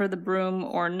strand for the broom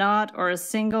or not, or a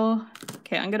single.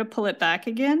 Okay, I'm going to pull it back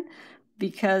again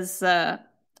because I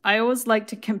always like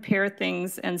to compare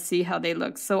things and see how they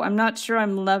look. So I'm not sure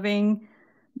I'm loving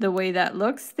the way that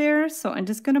looks there. So I'm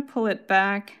just going to pull it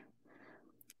back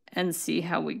and see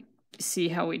how we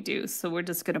do. So we're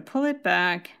just going to pull it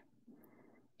back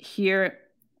here,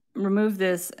 remove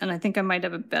this, and I think I might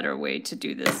have a better way to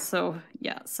do this. So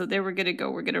yeah, so there we're going to go.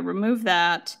 We're going to remove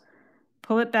that,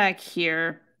 pull it back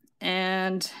here,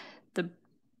 and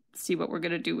see what we're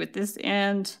going to do with this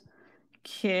end.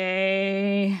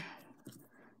 Okay.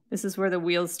 This is where the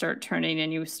wheels start turning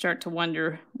and you start to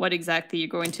wonder what exactly you're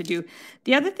going to do.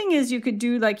 The other thing is you could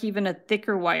do like even a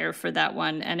thicker wire for that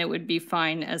one and it would be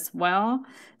fine as well.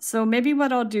 So maybe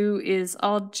what I'll do is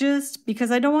I'll just,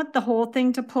 because I don't want the whole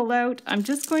thing to pull out, I'm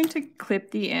just going to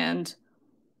clip the end.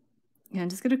 Yeah, I'm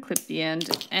just going to clip the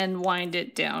end and wind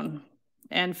it down.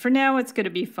 And for now it's going to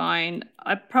be fine.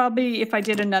 I probably, if I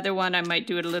did another one, I might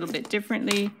do it a little bit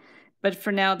differently. But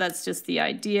for now, that's just the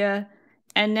idea.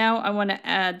 And now I want to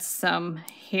add some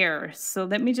hair. So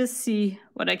let me just see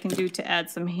what I can do to add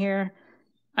some hair.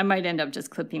 I might end up just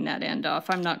clipping that end off.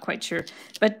 I'm not quite sure.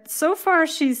 But so far,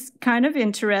 she's kind of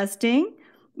interesting.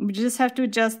 We just have to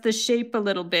adjust the shape a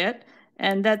little bit.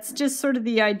 And that's just sort of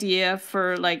the idea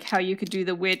for like how you could do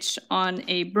the witch on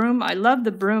a broom. I love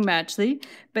the broom actually.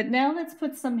 But now let's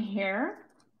put some hair.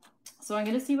 So I'm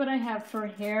going to see what I have for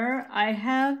hair. I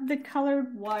have the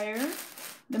colored wire,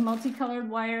 the multicolored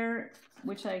wire,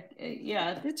 which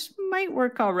yeah, it might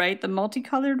work all right, the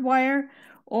multicolored wire,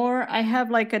 or I have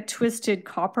like a twisted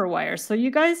copper wire. So you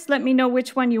guys let me know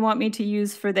which one you want me to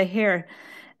use for the hair.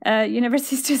 You never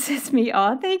cease to assist me.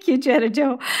 Aw, thank you, Jetta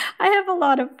Jo. I have a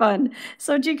lot of fun.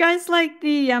 So do you guys like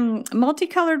the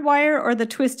multicolored wire or the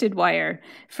twisted wire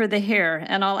for the hair?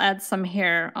 And I'll add some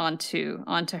hair onto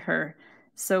her.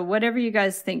 So whatever you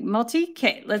guys think.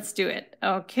 Okay, let's do it.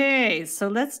 Okay, so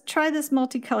let's try this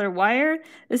multicolor wire.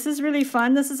 This is really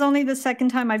fun. This is only the second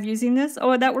time I'm using this.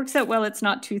 Oh, that works out well. It's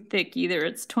not too thick either.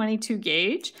 It's 22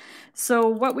 gauge. So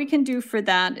what we can do for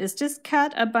that is just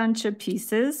cut a bunch of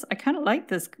pieces. I kind of like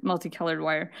this multicolored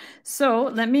wire. So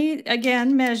let me,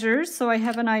 again, measure so I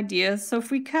have an idea. So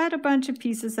if we cut a bunch of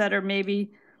pieces that are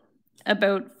maybe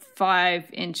about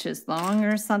 5 inches long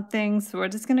or something, so we're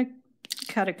just going to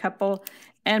cut a couple.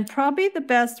 And probably the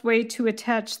best way to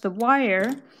attach the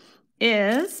wire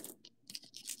is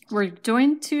we're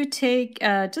going to take,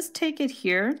 just take it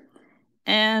here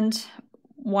and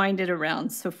wind it around.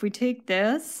 So if we take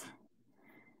this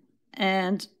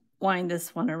and wind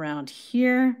this one around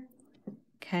here,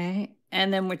 okay,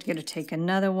 and then we're going to take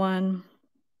another one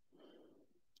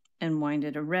and wind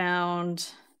it around,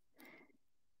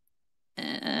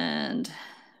 and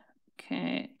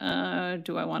okay,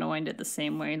 do I want to wind it the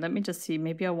same way? Let me just see.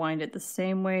 Maybe I'll wind it the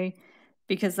same way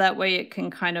because that way it can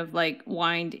kind of like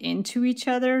wind into each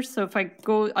other. So if I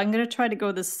go, I'm going to try to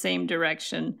go the same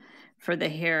direction for the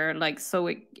hair, like so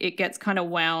it gets kind of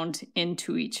wound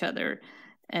into each other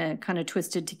and kind of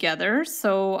twisted together.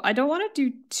 So I don't want to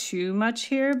do too much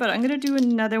here, but I'm going to do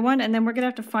another one, and then we're going to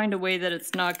have to find a way that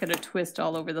it's not going to twist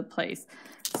all over the place.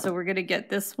 So we're going to get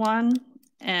this one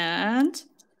and,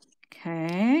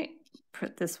 okay,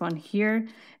 put this one here.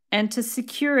 And to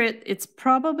secure it, it's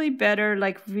probably better,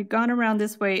 like if we've gone around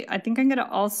this way, I think I'm going to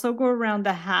also go around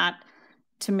the hat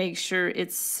to make sure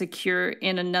it's secure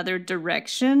in another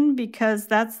direction, because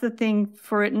that's the thing,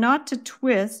 for it not to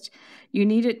twist, you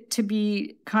need it to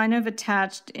be kind of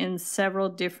attached in several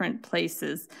different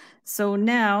places. So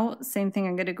now, same thing,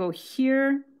 I'm going to go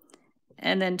here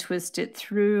and then twist it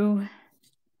through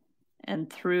and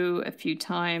through a few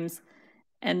times.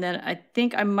 And then I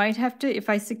think I might have to, if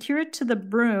I secure it to the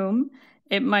broom,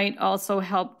 it might also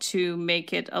help to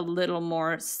make it a little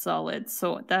more solid.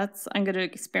 So that's, I'm going to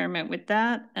experiment with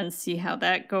that and see how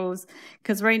that goes.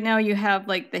 Because right now you have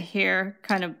like the hair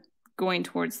kind of going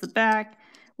towards the back,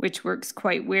 which works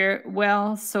quite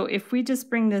well. So if we just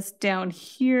bring this down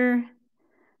here,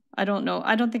 I don't know,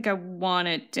 I don't think I want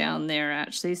it down there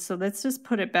actually. So let's just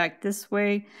put it back this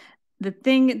way.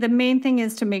 The main thing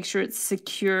is to make sure it's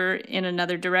secure in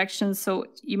another direction. So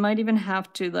you might even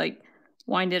have to like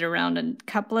wind it around a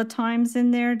couple of times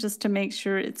in there just to make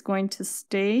sure it's going to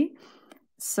stay.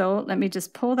 So let me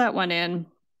just pull that one in.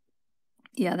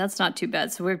 Yeah, that's not too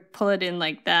bad. So we pull it in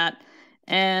like that.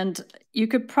 And you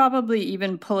could probably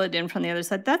even pull it in from the other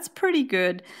side. That's pretty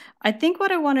good. I think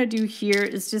what I want to do here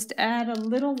is just add a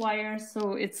little wire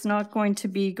so it's not going to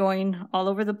be going all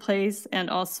over the place and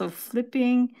also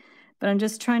flipping. But I'm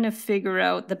just trying to figure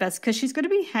out the best, because she's going to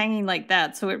be hanging like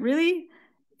that. So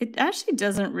it actually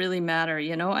doesn't really matter,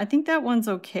 you know. I think that one's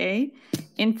okay.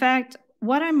 In fact,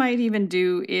 what I might even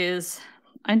do is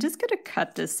I'm just going to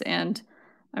cut this end.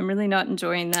 I'm really not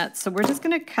enjoying that. So we're just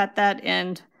going to cut that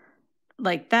end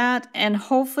like that. And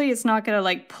hopefully it's not going to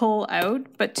like pull out.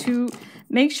 But to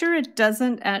make sure it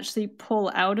doesn't actually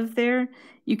pull out of there,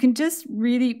 you can just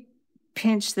really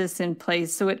pinch this in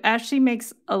place. So it actually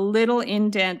makes a little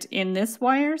indent in this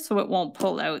wire so it won't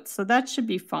pull out. So that should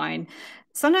be fine.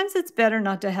 Sometimes it's better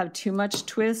not to have too much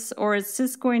twist or it's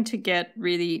just going to get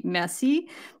really messy.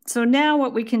 So now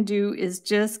what we can do is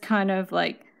just kind of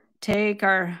like take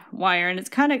our wire, and it's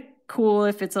kind of cool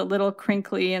if it's a little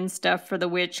crinkly and stuff for the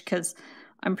witch, because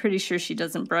I'm pretty sure she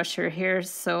doesn't brush her hair.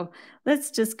 So let's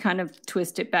just kind of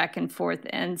twist it back and forth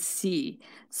and see.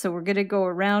 So we're going to go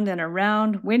around and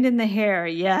around. Wind in the hair.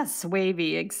 Yes,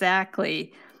 wavy.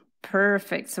 Exactly.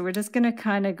 Perfect. So we're just going to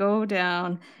kind of go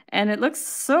down, and it looks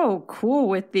so cool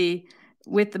with the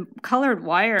colored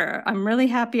wire. I'm really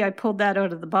happy I pulled that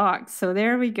out of the box. So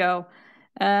there we go.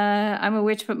 I'm a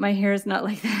witch, but my hair is not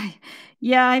like that.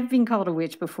 Yeah, I've been called a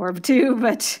witch before too,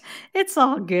 but it's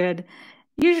all good.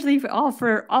 Usually all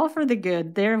for the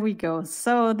good. There we go.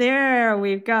 So there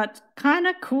we've got kind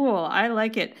of cool. I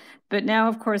like it. But now,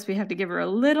 of course, we have to give her a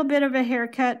little bit of a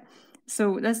haircut.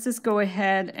 So let's just go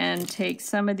ahead and take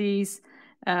some of these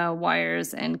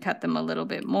wires and cut them a little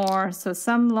bit more. So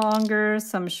some longer,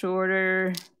 some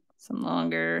shorter, some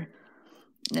longer.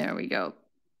 There we go.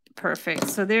 Perfect.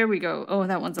 So there we go. Oh,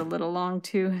 that one's a little long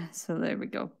too. So there we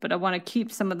go. But I want to keep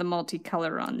some of the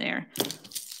multicolor on there.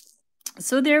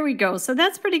 So there we go. So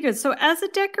that's pretty good. So as a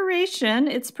decoration,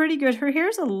 it's pretty good. Her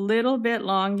hair's a little bit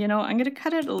long. You know, I'm going to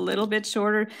cut it a little bit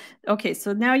shorter. Okay,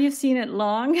 so now you've seen it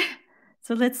long.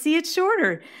 So let's see it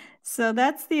shorter. So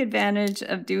that's the advantage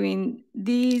of doing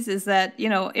these, is that, you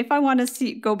know, if I want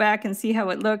to go back and see how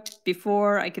it looked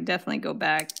before, I could definitely go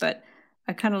back. But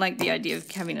I kind of like the idea of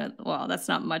having a, well, that's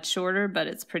not much shorter, but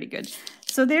it's pretty good.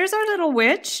 So there's our little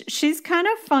witch. She's kind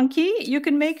of funky. You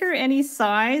can make her any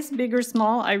size, big or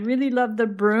small. I really love the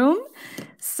broom.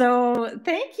 So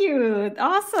thank you.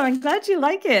 Awesome. I'm glad you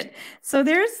like it. So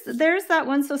there's that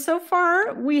one. So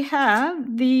far we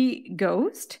have the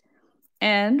ghost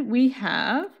and we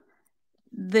have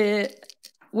the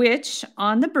witch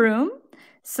on the broom.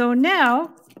 So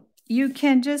now you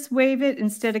can just wave it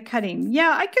instead of cutting.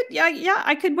 Yeah,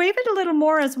 I could wave it a little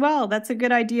more as well. That's a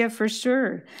good idea for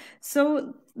sure.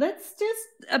 So let's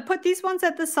just put these ones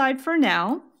at the side for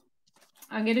now.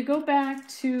 I'm going to go back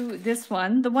to this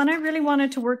one. The one I really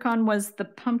wanted to work on was the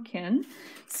pumpkin.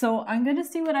 So I'm going to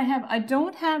see what I have. I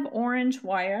don't have orange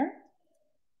wire,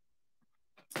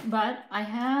 but I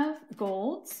have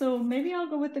gold. So maybe I'll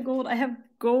go with the gold. I have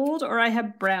gold or I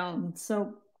have brown.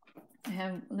 So I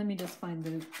have, let me just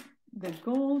find the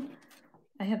gold.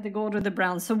 I have the gold or the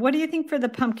brown. So what do you think for the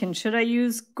pumpkin? Should I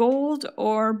use gold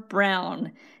or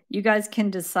brown? You guys can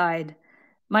decide.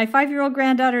 My 5-year-old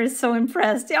granddaughter is so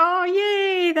impressed. Oh,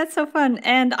 yay, that's so fun.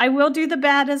 And I will do the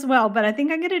bat as well, but I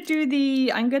think I'm going to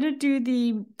do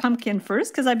the pumpkin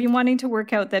first because I've been wanting to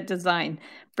work out that design.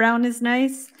 Brown is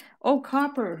nice. Oh,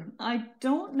 copper. I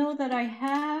don't know that I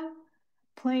have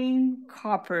plain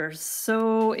copper.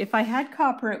 So if I had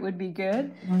copper, it would be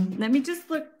good. Let me just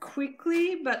look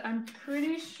quickly, but I'm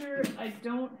pretty sure I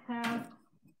don't have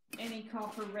any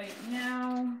copper right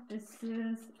now. This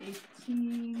is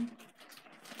 18.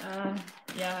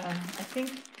 Yeah, I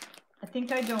think I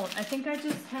think I don't. I think I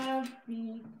just have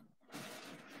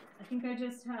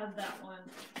that one.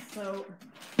 So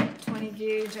 20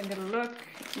 gauge, I'm gonna look.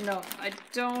 No, I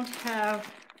don't have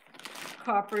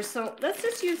copper. So let's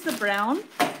just use the brown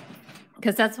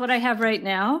because that's what I have right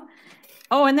now.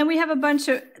 Oh, and then we have a bunch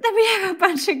of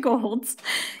golds.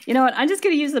 You know what? I'm just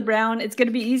going to use the brown. It's going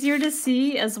to be easier to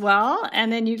see as well.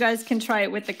 And then you guys can try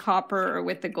it with the copper or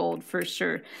with the gold for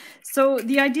sure. So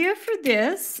the idea for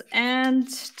this, and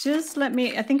just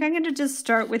I think I'm going to just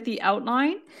start with the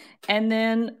outline and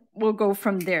then we'll go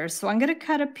from there. So I'm going to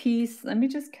cut a piece. Let me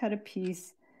just cut a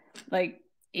piece like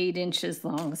 8 inches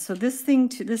long. So this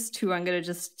too, I'm going to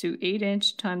just do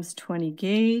 8" times 20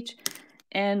 gauge.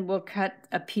 And we'll cut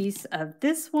a piece of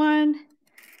this one.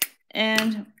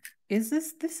 And this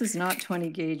is not 20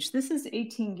 gauge. This is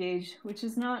 18 gauge, which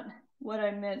is not what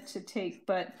I meant to take,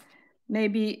 but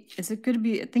maybe, is it going to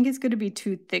be, I think it's going to be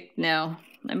too thick now.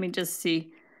 Let me just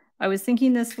see. I was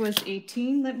thinking this was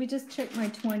 18. Let me just check my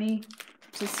 20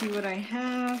 to see what I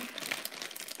have.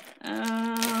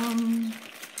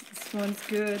 This one's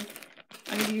good.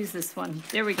 I'm going to use this one.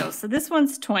 There we go. So this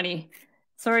one's 20.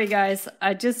 Sorry guys,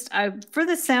 for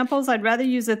the samples, I'd rather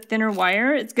use a thinner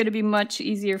wire. It's going to be much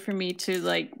easier for me to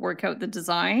like work out the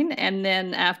design. And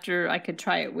then after I could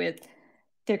try it with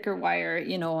thicker wire,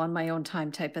 you know, on my own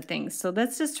time type of thing. So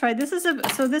let's just try, this is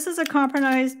a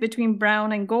compromise between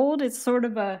brown and gold. It's sort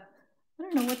of a, I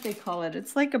don't know what they call it.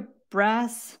 It's like a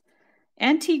brass,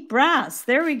 antique brass.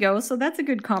 There we go. So that's a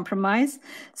good compromise.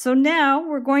 So now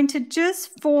we're going to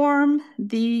just form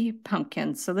the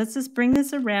pumpkin. So let's just bring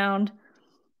this around.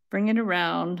 Bring it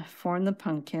around, form the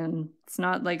pumpkin. It's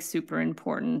not like super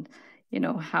important, you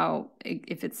know,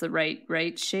 if it's the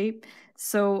right shape.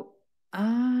 So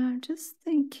just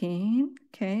thinking,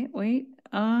 okay, wait.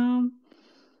 You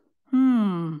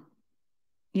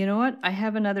know what? I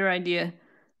have another idea.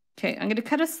 Okay, I'm gonna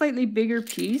cut a slightly bigger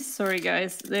piece. Sorry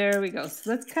guys, there we go.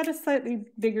 So let's cut a slightly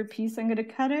bigger piece. I'm gonna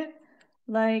cut it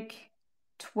like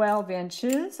 12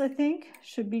 inches, I think,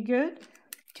 should be good.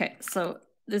 Okay, so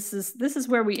this is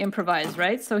where we improvise,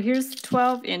 right? So here's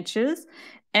 12 inches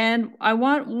and I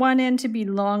want one end to be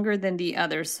longer than the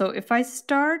other. So if I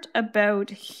start about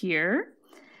here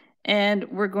and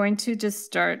we're going to just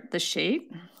start the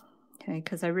shape, okay,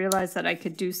 because I realized that I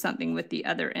could do something with the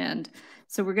other end.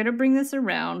 So we're going to bring this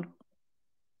around,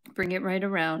 bring it right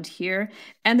around here.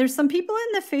 And there's some people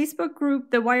in the Facebook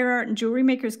group, the Wire Art and Jewelry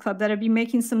Makers Club, that have been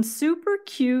making some super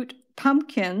cute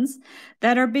pumpkins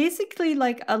that are basically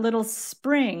like a little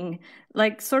spring,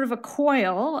 like sort of a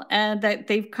coil, and that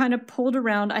they've kind of pulled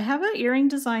around. I have an earring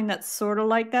design that's sort of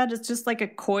like that. It's just like a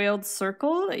coiled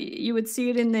circle. You would see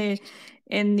it in the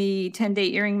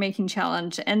 10-day earring making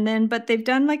challenge. And then, but they've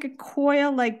done like a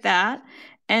coil like that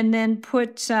and then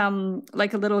put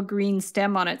like a little green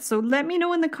stem on it. So let me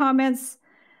know in the comments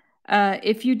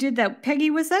if you did that. Peggy,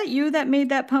 was that you that made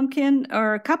that pumpkin?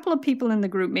 Or a couple of people in the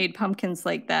group made pumpkins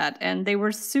like that, and they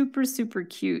were super, super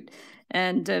cute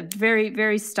and very,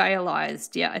 very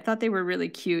stylized. Yeah, I thought they were really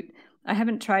cute. I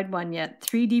haven't tried one yet.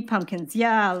 3D pumpkins.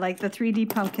 Yeah, like the 3D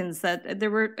pumpkins. That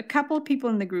there were a couple of people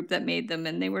in the group that made them,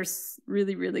 and they were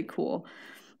really, really cool.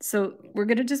 So we're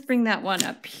going to just bring that one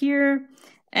up here.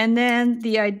 And then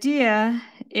the idea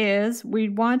is we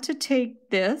want to take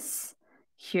this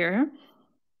here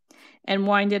and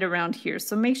wind it around here.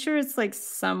 So make sure it's like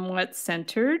somewhat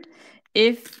centered.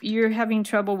 If you're having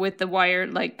trouble with the wire,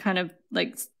 like kind of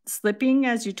like slipping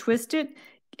as you twist it,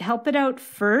 help it out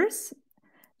first.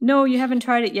 No, you haven't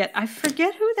tried it yet. I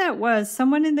forget who that was.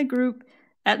 Someone in the group,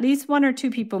 at least 1 or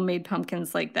 2 people made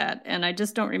pumpkins like that, and I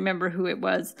just don't remember who it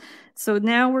was. So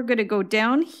now we're going to go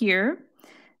down here.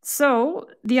 So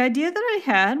the idea that I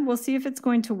had, we'll see if it's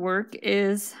going to work,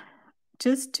 is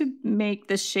just to make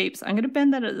the shapes. I'm going to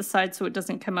bend that at the side so it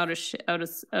doesn't come out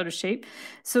of shape.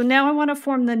 So now I want to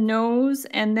form the nose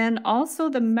and then also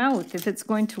the mouth, if it's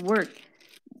going to work.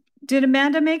 Did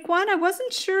Amanda make one? I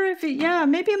wasn't sure if it, yeah,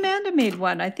 maybe Amanda made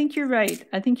one. I think you're right.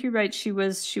 I think you're right. She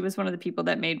was one of the people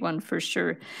that made one for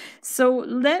sure. So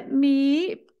let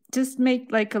me just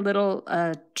make like a little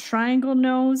triangle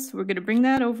nose. We're going to bring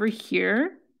that over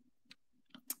here.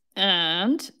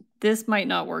 And this might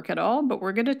not work at all, but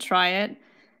we're going to try it.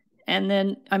 And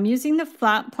then I'm using the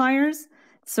flat pliers,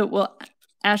 so it will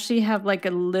actually have like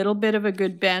a little bit of a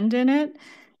good bend in it.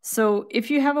 So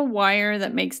if you have a wire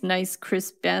that makes nice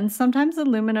crisp bends, sometimes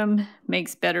aluminum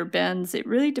makes better bends. It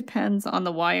really depends on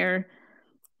the wire.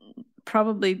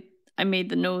 Probably I made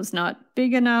the nose not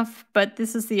big enough, but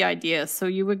this is the idea. So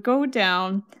you would go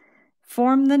down,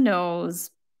 form the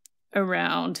nose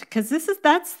around, because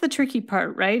that's the tricky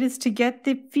part, right? Is to get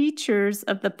the features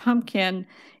of the pumpkin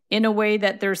in a way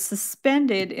that they're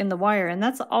suspended in the wire. And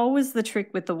that's always the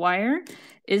trick with the wire,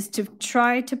 is to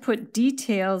try to put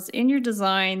details in your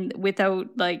design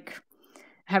without like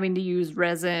having to use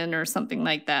resin or something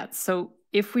like that. So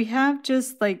if we have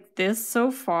just like this so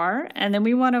far, and then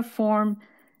we want to form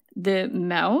the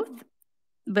mouth,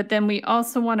 but then we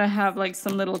also want to have like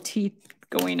some little teeth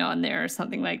going on there or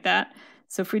something like that.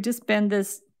 So if we just bend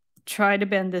this, try to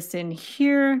bend this in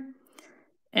here.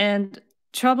 And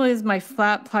trouble is my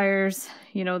flat pliers,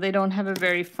 you know, they don't have a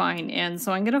very fine end.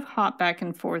 So I'm going to hop back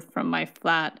and forth from my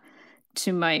flat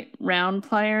to my round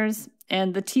pliers.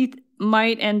 And the teeth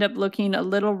might end up looking a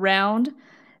little round,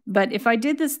 but if I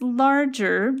did this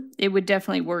larger, it would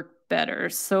definitely work better.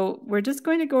 So we're just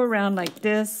going to go around like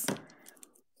this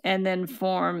and then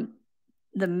form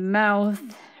the mouth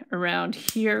around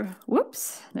here.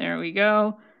 Whoops, there we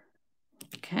go.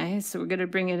 Okay, so we're gonna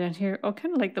bring it in here. Oh,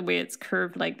 kind of like the way it's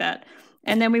curved like that.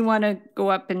 And then we want to go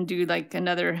up and do like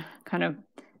another kind of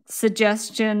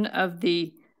suggestion of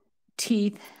the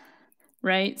teeth,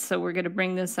 right? So we're gonna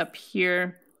bring this up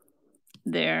here,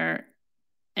 there,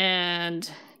 and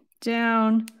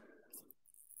down,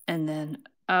 and then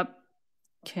up.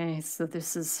 Okay, so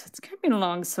this is, it's coming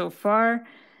along so far.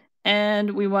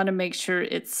 And we want to make sure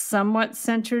it's somewhat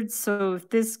centered. So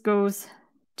if this goes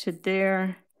to there,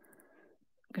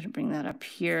 I'm going to bring that up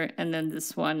here. And then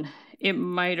this one, it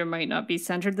might or might not be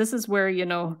centered. This is where, you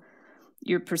know,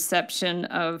 your perception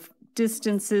of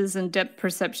distances and depth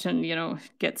perception, you know,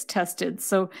 gets tested.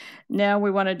 So now we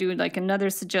want to do like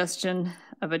another suggestion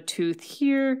of a tooth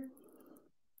here.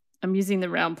 I'm using the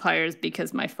round pliers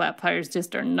because my flat pliers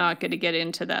just are not going to get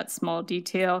into that small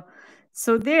detail.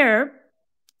 So there,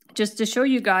 just to show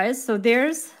you guys, so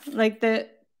there's like the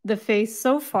face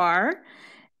so far.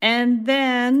 And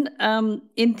then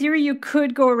in theory, you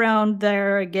could go around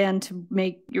there again to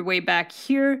make your way back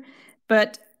here.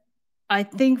 But I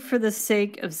think for the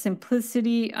sake of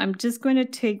simplicity, I'm just going to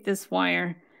take this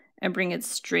wire and bring it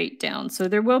straight down. So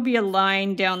there will be a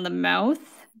line down the mouth,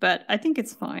 but I think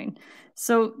it's fine.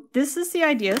 So this is the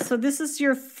idea. So this is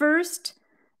your first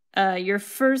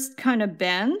kind of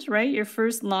bend, right? Your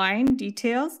first line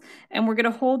details. And we're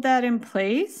going to hold that in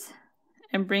place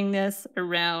and bring this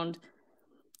around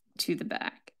to the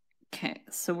back. Okay,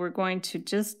 so we're going to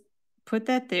just put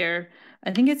that there.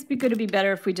 I think it's going to be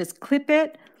better if we just clip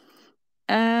it.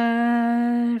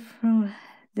 There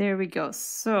we go.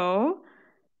 So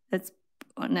let's,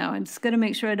 now I'm just going to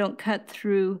make sure I don't cut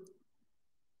through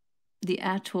the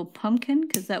actual pumpkin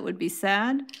because that would be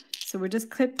sad. So we'll just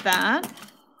clip that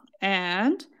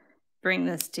and bring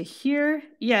this to here.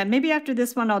 Yeah, maybe after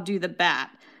this one I'll do the bat.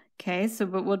 Okay, so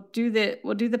but we'll do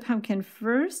the pumpkin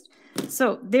first.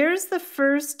 So there's the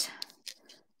first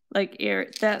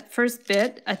that first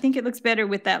bit. I think it looks better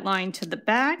with that line to the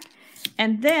back.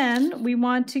 And then we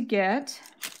want to get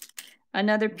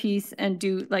another piece and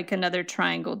do like another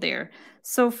triangle there.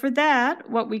 So for that,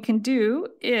 what we can do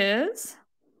is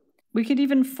we could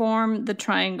even form the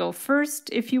triangle first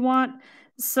if you want.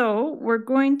 So we're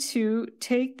going to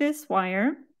take this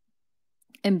wire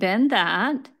and bend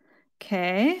that,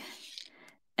 okay?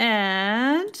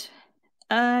 And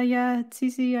yeah, it's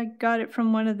easy. I got it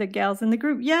from one of the gals in the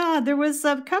group. Yeah, there was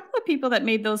a couple of people that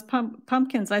made those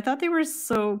pumpkins. I thought they were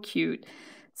so cute.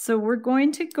 So we're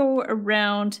going to go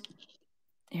around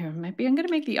here. Maybe I'm going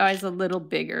to make the eyes a little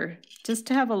bigger just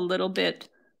to have a little bit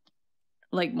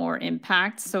like more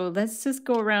impact. So let's just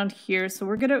go around here. So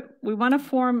we want to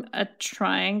form a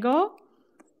triangle.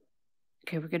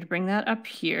 Okay, we're going to bring that up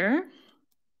here.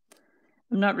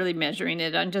 I'm not really measuring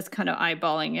it. I'm just kind of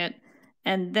eyeballing it.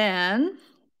 And then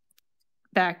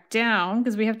back down,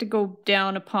 because we have to go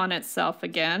down upon itself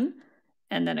again,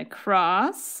 and then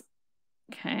across,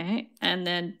 okay, and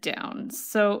then down.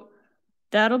 So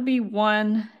that'll be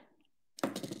one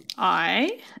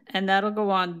eye, and that'll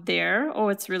go on there. Oh,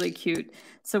 it's really cute.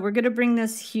 So we're going to bring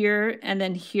this here, and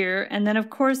then of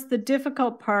course the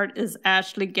difficult part is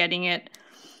actually getting it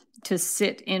to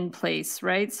sit in place,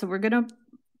 right? So we're going to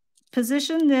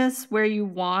position this where you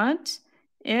want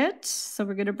it. So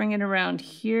we're going to bring it around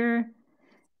here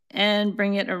and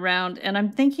bring it around. And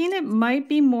I'm thinking it might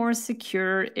be more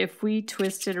secure if we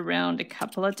twist it around a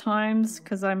couple of times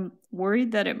because I'm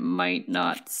worried that it might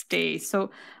not stay. So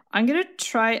I'm going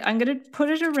to put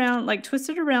it around, like twist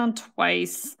it around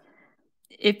twice.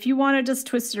 If you want to just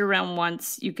twist it around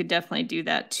once, you could definitely do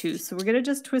that too. So we're going to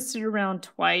just twist it around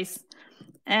twice.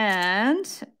 And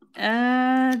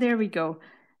there we go.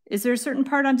 Is there a certain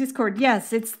part on Discord?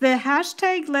 Yes, it's the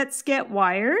hashtag Let's Get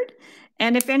Wired.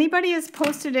 And if anybody has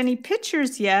posted any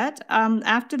pictures yet,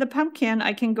 after the pumpkin,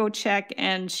 I can go check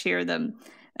and share them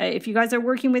If you guys are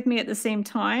working with me at the same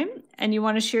time and you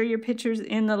want to share your pictures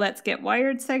in the Let's Get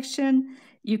Wired section,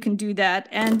 you can do that.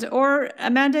 And, or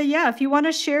Amanda, yeah, if you want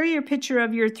to share your picture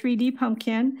of your 3D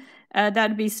pumpkin,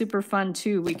 that'd be super fun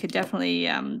too. We could definitely,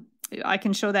 I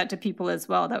can show that to people as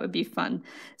well. That would be fun.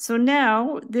 So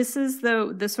now this is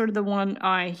the sort of the one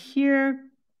eye here.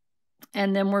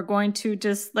 And then we're going to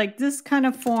just like, this kind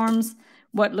of forms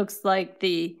what looks like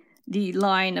the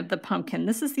line of the pumpkin.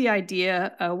 This is the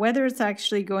idea, whether it's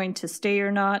actually going to stay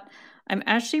or not. I'm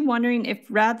actually wondering if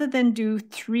rather than do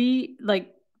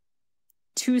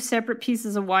two separate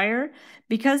pieces of wire,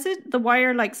 because the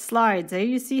wire like slides,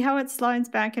 you see how it slides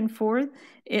back and forth?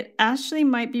 It actually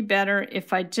might be better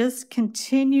if I just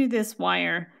continue this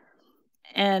wire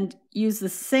and use the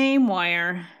same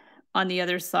wire on the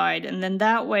other side. And then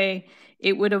that way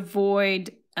it would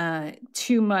avoid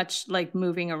too much like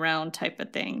moving around type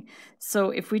of thing. So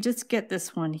if we just get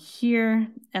this one here,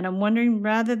 and I'm wondering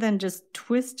rather than just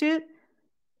twist it,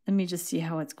 let me just see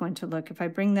how it's going to look. If I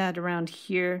bring that around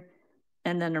here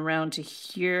and then around to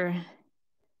here,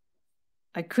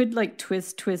 I could like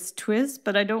twist, twist, twist,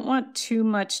 but I don't want too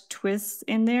much twists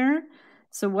in there.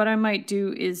 So what I might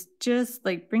do is just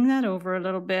like bring that over a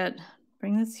little bit,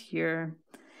 bring this here.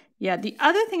 Yeah, the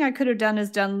other thing I could have done is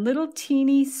done little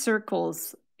teeny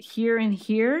circles here and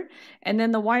here, and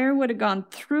then the wire would have gone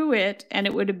through it and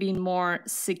it would have been more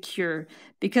secure,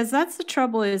 because that's the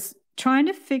trouble, is trying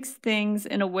to fix things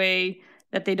in a way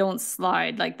that they don't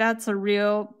slide. Like that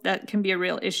can be a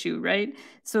real issue, right?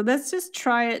 So let's just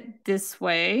try it this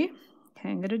way.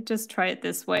 Okay, I'm gonna just try it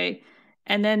this way.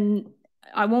 And then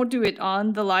I won't do it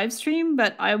on the live stream,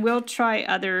 but I will try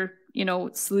other,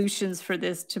 solutions for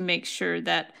this to make sure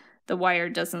that the wire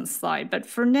doesn't slide. But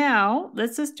for now,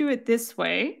 let's just do it this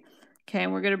way. Okay,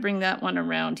 and we're gonna bring that one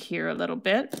around here a little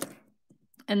bit.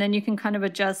 And then you can kind of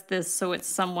adjust this so it's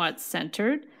somewhat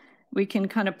centered. We can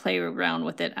kind of play around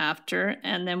with it after,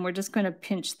 and then we're just going to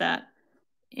pinch that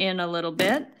in a little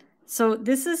bit. So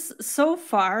this is, so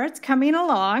far it's coming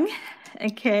along,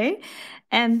 okay?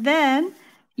 And then,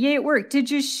 yay, it worked.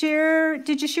 Did you share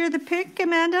the pic,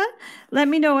 Amanda? Let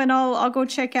me know and I'll go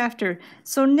check after.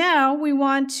 So now we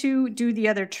want to do the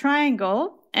other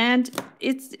triangle, and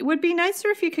it would be nicer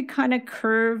if you could kind of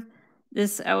curve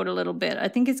this out a little bit. I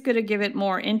think it's going to give it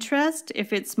more interest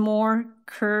if it's more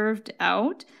curved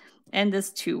out. And this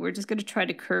too, we're just going to try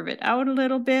to curve it out a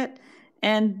little bit.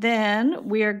 And then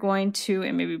we are going to,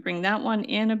 and maybe bring that one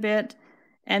in a bit.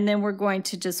 And then we're going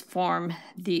to just form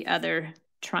the other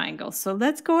triangle. So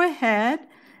let's go ahead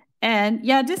and,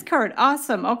 yeah, discard.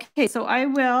 Awesome. Okay, so I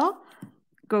will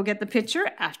go get the picture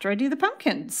after I do the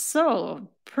pumpkin. So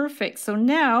perfect. So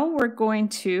now we're going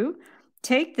to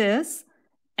take this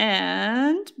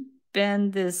and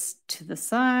bend this to the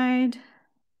side.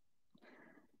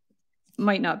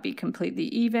 Might not be completely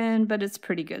even, but it's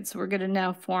pretty good. So we're going to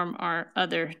now form our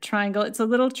other triangle. It's a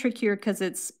little trickier because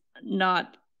it's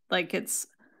not like it's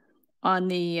on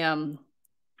the,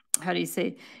 how do you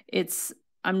say,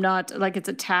 I'm not like it's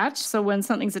attached. So when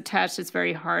something's attached, it's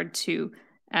very hard to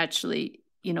actually,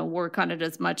 work on it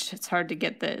as much. It's hard to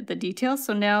get the details.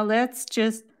 So now let's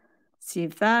just see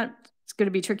if it's going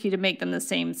to be tricky to make them the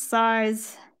same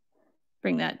size.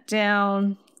 Bring that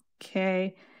down.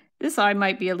 Okay. This eye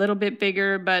might be a little bit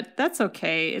bigger, but that's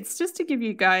okay. It's just to give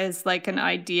you guys like an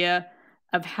idea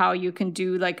of how you can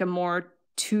do like a more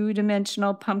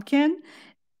two-dimensional pumpkin,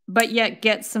 but yet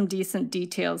get some decent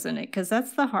details in it, because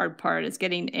that's the hard part, is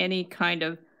getting any kind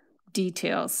of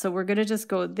details. So we're going to just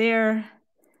go there.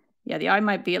 Yeah, the eye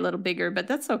might be a little bigger, but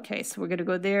that's okay. So we're going to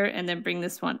go there and then bring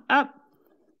this one up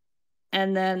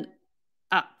and then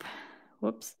up.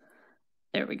 Whoops.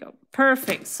 There we go.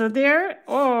 Perfect. So there,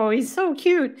 oh, he's so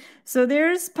cute. So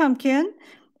there's pumpkin.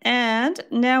 And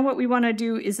now what we want to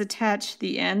do is attach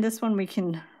the end. This one we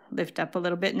can lift up a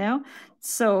little bit now.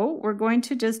 So we're going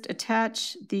to just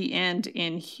attach the end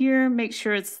in here. Make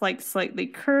sure it's like slightly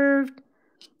curved.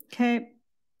 Okay.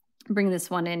 Bring this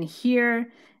one in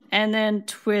here and then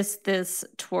twist this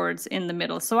towards in the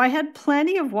middle. So I had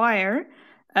plenty of wire.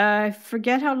 I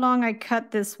forget how long I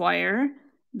cut this wire,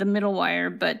 the middle wire,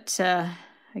 but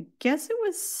I guess it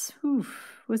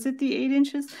was it the 8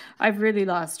 inches? I've really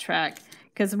lost track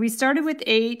because we started with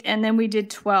 8 and then we did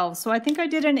 12. So I think I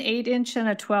did an 8-inch and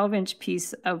a 12-inch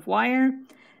piece of wire.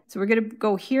 So we're going to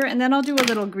go here, and then I'll do a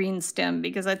little green stem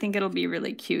because I think it'll be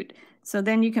really cute. So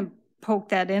then you can poke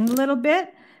that in a little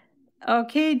bit.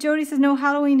 Okay, Jody says no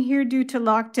Halloween here due to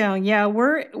lockdown. Yeah,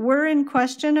 we're in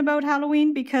question about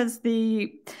Halloween because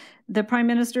the Prime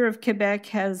Minister of Quebec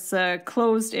has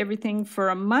closed everything for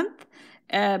a month,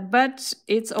 but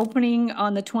it's opening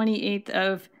on the 28th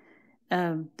of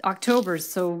October,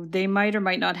 so they might or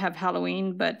might not have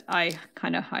Halloween, but I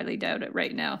kind of highly doubt it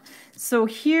right now. So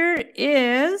here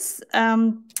is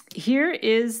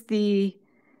the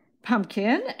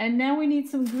pumpkin, and now we need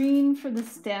some green for the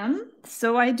stem.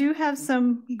 So I do have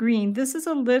some green. This is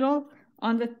a little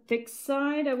on the thick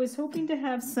side. I was hoping to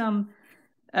have some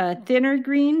thinner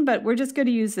green, but we're just going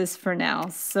to use this for now.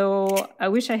 So I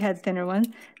wish I had thinner ones.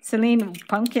 Celine,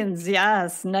 pumpkins,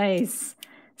 yes, nice.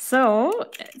 So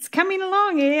it's coming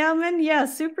along, eh, Almond? Yeah,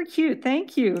 super cute.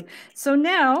 Thank you. So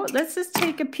now let's just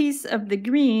take a piece of the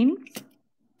green.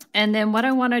 And then what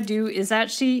I want to do is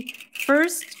actually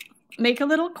first make a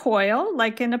little coil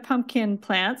like in a pumpkin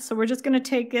plant. So we're just going to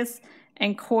take this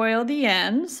and coil the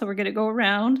end. So we're going to go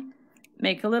around,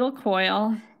 make a little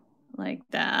coil like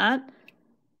that.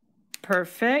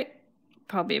 Perfect.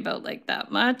 Probably about like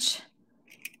that much.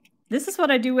 This is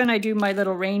what I do when I do my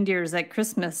little reindeers at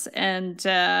Christmas, and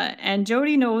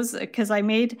Jody knows because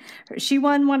she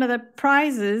won one of the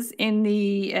prizes in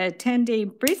the 10-day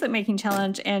bracelet making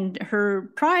challenge, and her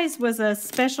prize was a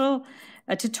special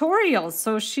tutorial.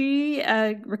 So she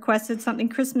requested something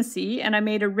Christmassy, and I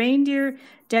made a reindeer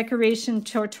decoration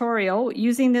tutorial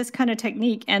using this kind of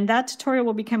technique, and that tutorial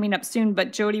will be coming up soon,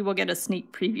 but Jody will get a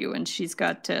sneak preview, and she's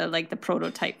got like the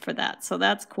prototype for that, so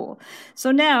that's cool.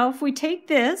 So now if we take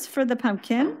this for the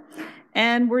pumpkin,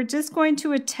 and we're just going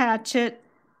to attach it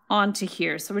onto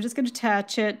here. So we're just going to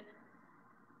attach it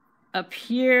up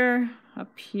here,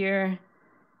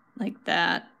 like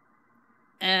that,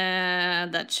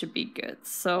 and that should be good.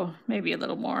 So maybe a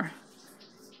little more.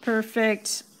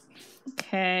 Perfect.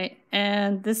 Okay,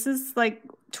 and this is like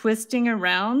twisting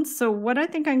around. So what I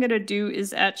think I'm going to do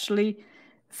is actually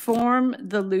form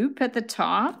the loop at the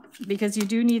top, because you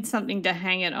do need something to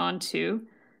hang it onto.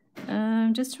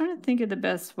 I'm just trying to think of the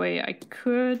best way. I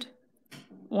could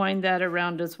wind that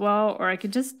around as well, or I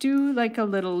could just do like a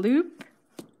little loop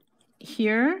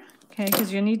here, okay,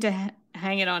 because you need to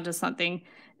hang it onto something.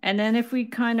 And then if we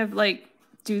kind of like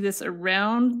do this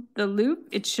around the loop,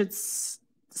 it should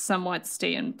somewhat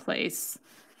stay in place.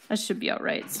 That should be all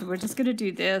right. So we're just going to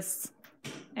do this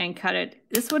and cut it.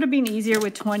 This would have been easier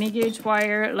with 20 gauge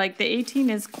wire. Like the 18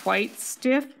 is quite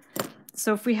stiff.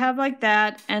 So if we have like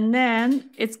that, and then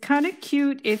it's kind of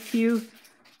cute if you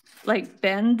like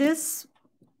bend this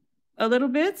a little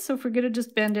bit. So if we're going to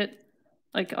just bend it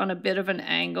like on a bit of an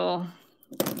angle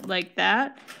like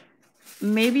that.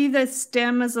 Maybe the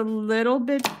stem is a little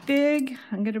bit big.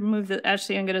 I'm going to move the,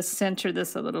 actually I'm going to center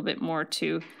this a little bit more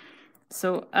too.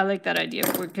 So I like that idea.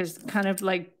 We're just kind of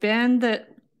like bend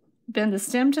the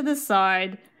stem to the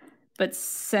side, but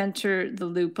center the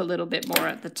loop a little bit more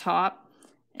at the top.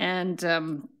 And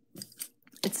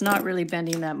it's not really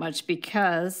bending that much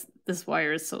because this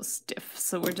wire is so stiff.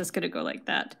 So we're just going to go like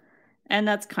that. And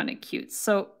that's kind of cute.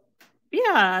 So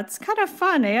yeah, it's kind of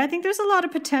fun, eh? I think there's a lot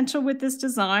of potential with this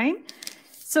design.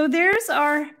 So there's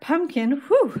our pumpkin.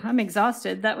 Whew, I'm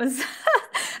exhausted. That was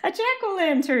a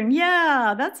jack-o'-lantern.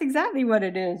 Yeah, that's exactly what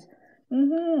it is.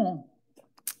 So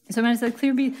Amanda said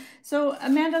clear bead. So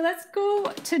Amanda, let's go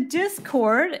to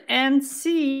Discord and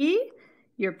see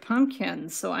your pumpkin.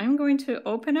 So I'm going to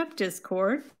open up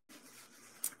Discord.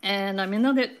 And I'm in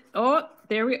the, oh,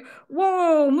 there we,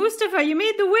 whoa, Mustafa, you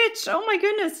made the witch. Oh my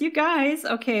goodness, you guys.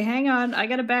 Okay, hang on, I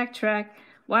gotta backtrack.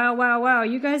 Wow, wow, wow,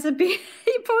 you guys have been,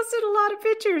 you posted a lot of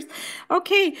pictures.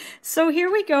 Okay, so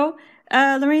here we go.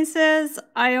 Lorraine says,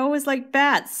 I always like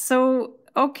bats. So,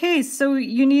 okay, so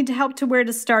you need help to where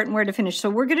to start and where to finish. So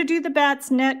we're gonna do the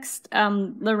bats next,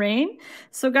 Lorraine.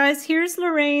 So guys, here's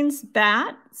Lorraine's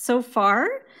bat so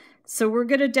far. So we're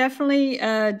gonna definitely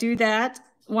do that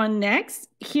one next.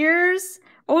 Here's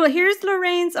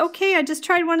Lorraine's. Okay, I just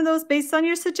tried one of those based on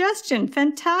your suggestion.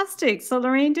 Fantastic. So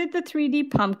Lorraine did the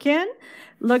 3D pumpkin.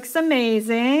 Looks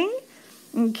amazing.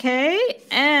 Okay,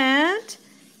 and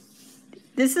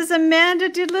this is Amanda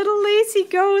did little lacy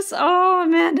ghosts. Oh,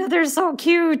 Amanda, they're so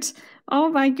cute. Oh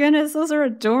my goodness, those are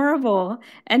adorable.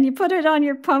 And you put it on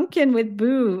your pumpkin with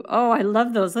Boo. Oh, I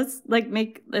love those. Let's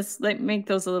make those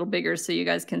a little bigger so you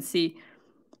guys can see.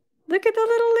 Look at the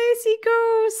little lacy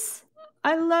ghosts.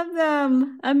 I love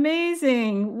them.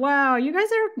 Amazing. Wow, you guys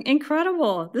are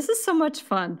incredible. This is so much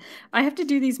fun. I have to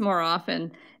do these more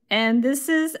often. And this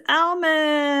is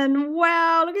Alman.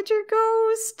 Wow, look at your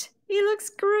ghost. He looks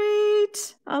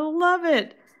great. I love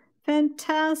it.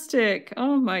 Fantastic.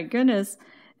 Oh my goodness.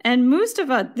 And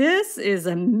Mustafa, this is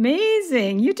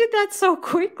amazing. You did that so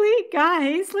quickly.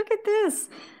 Guys, look at this.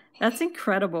 That's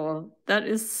incredible. That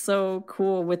is so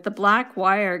cool with the black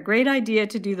wire. Great idea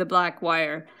to do the black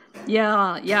wire.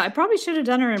 Yeah, I probably should have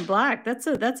done her in black. That's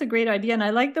a great idea. And I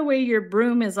like the way your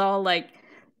broom is all like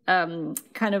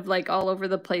kind of like all over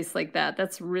the place like that.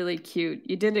 That's really cute.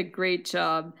 You did a great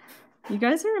job. You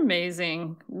guys are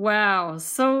amazing. Wow.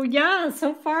 So yeah,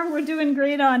 so far we're doing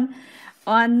great on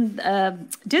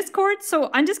Discord. So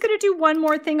I'm just going to do one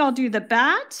more thing. I'll do the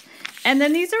bat. And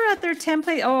then these are at their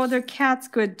template. Oh, their cat's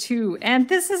good too. And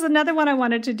this is another one I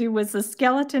wanted to do was the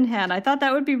skeleton hand. I thought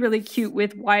that would be really cute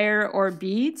with wire or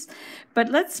beads. But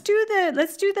let's do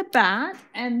the bat,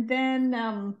 and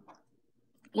then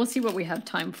we'll see what we have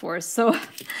time for. So,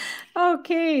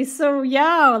 okay. So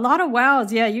yeah, a lot of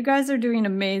wows. Yeah, you guys are doing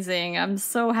amazing. I'm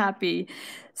so happy.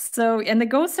 So, and the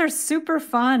ghosts are super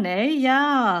fun, eh?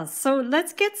 Yeah. So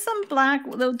let's get some black.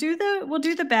 We'll do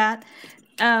the bat.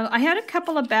 I had a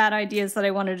couple of bat ideas that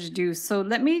I wanted to do. So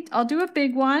I'll do a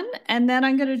big one, and then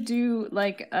I'm going to do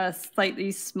like a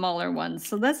slightly smaller one.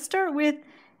 So let's start with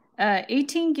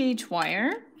 18 gauge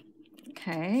wire.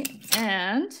 Okay.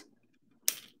 And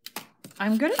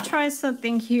I'm going to try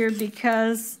something here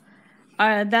because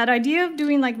that idea of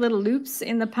doing like little loops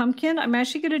in the pumpkin, I'm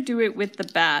actually going to do it with the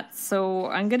bat. So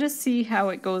I'm going to see how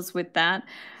it goes with that.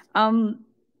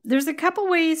 There's a couple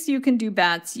ways you can do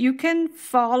bats. You can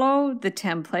follow the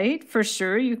template for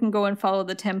sure. You can go and follow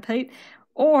the template.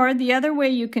 Or the other way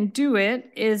you can do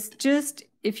it is just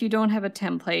if you don't have a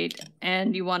template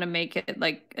and you want to make it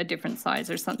like a different size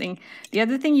or something. The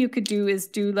other thing you could do is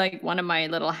do like one of my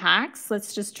little hacks.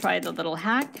 Let's just try the little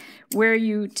hack where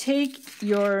you take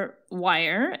your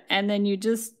wire and then you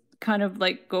just kind of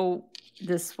like go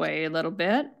this way a little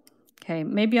bit. Okay,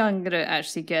 maybe I'm going to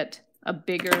actually get a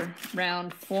bigger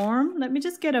round form. Let me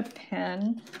just get a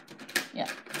pen. Yeah,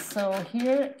 so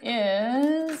here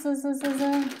is,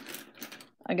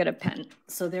 I got a pen.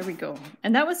 So there we go.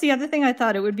 And that was the other thing I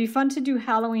thought. It would be fun to do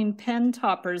Halloween pen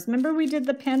toppers. Remember we did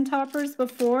the pen toppers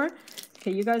before?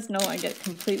 Okay, you guys know I get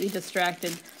completely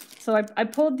distracted. So I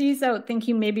pulled these out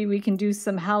thinking maybe we can do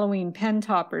some Halloween pen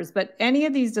toppers, but any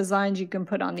of these designs you can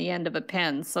put on the end of a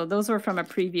pen. So those were from a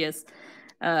previous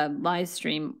live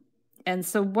stream. And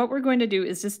so what we're going to do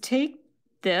is just take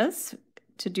this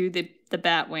to do the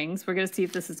bat wings. We're going to see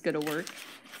if this is going to work.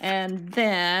 And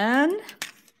then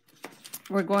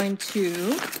we're going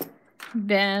to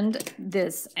bend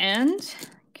this end.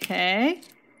 Okay.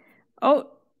 Oh,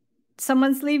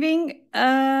 someone's leaving.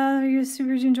 You're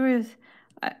super joyous.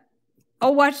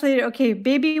 Oh, watch later. Okay,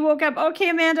 baby woke up. Okay,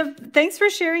 Amanda, thanks for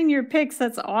sharing your pics.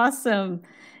 That's awesome.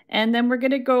 And then we're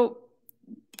going to go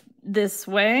this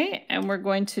way, and we're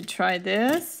going to try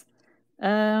this.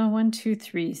 1, 2,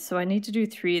 3. So I need to do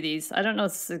 3 of these. I don't know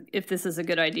if this is a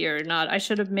good idea or not. I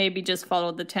should have maybe just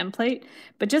followed the template,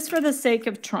 but just for the sake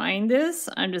of trying this,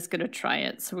 I'm just going to try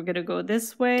it. So we're going to go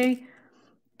this way,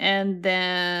 and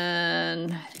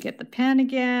then get the pen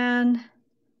again.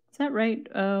 Is that right?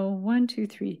 1, 2,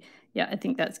 3. Yeah, I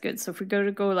think that's good. So if we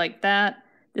go like that,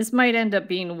 this might end up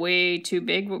being way too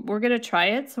big. We're going to try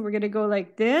it. So we're going to go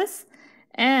like this.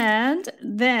 And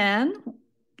then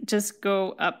just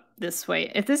go up this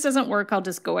way. If this doesn't work, I'll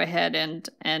just go ahead and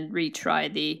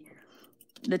retry the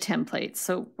template.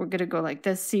 So we're going to go like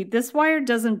this. See, this wire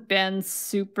doesn't bend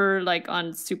super like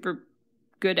on super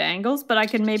good angles, but I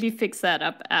can maybe fix that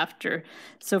up after.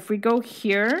 So if we go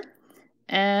here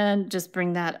and just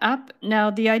bring that up. Now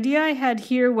the idea I had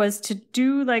here was to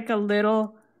do like a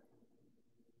little,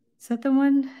 is that the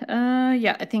one?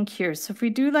 Yeah, I think here. So if we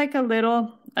do like a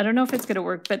little, I don't know if it's going to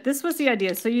work, but this was the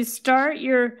idea. So you start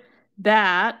your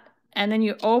bat and then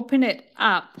you open it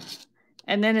up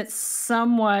and then it's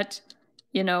somewhat,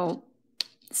 you know,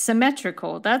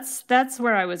 symmetrical. That's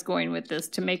where I was going with this,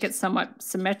 to make it somewhat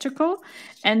symmetrical.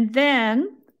 And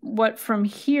then what from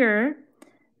here,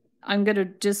 I'm going to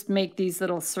just make these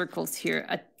little circles here.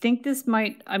 I think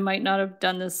I might not have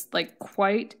done this like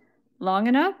quite long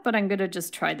enough, but I'm going to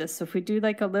just try this. So if we do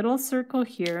like a little circle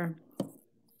here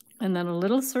and then a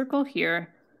little circle here,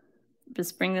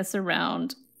 just bring this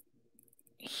around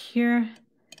here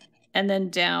and then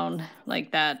down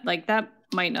like that. Like that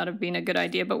might not have been a good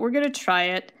idea, but we're going to try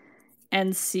it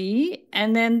and see.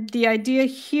 And then the idea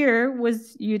here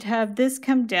was you'd have this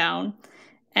come down,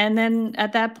 and then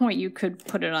at that point you could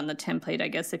put it on the template, I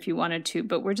guess, if you wanted to,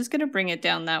 but we're just going to bring it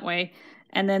down that way.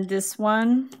 And then this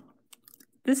one,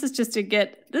 this is just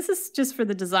for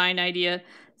the design idea.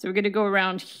 So we're going to go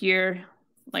around here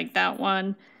like that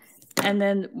one. And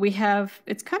then we have,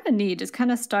 it's kind of neat, it's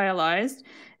kind of stylized.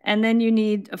 And then you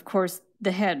need, of course,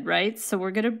 the head, right? So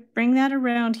we're going to bring that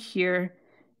around here,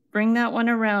 bring that one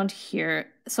around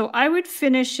here. So I would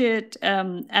finish it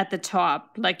at the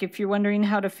top. Like if you're wondering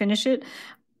how to finish it,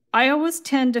 I always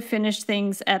tend to finish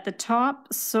things at the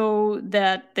top so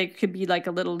that they could be like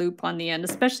a little loop on the end,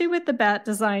 especially with the bat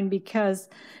design, because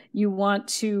you want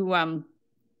to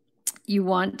you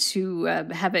want to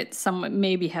have it somewhat,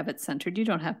 maybe have it centered. You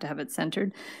don't have to have it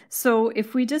centered. So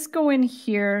if we just go in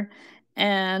here,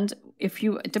 and if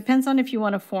you, it depends on if you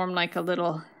want to form like a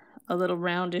little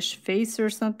roundish face or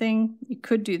something, you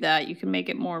could do that. You can make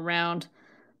it more round.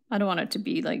 I don't want it to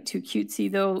be like too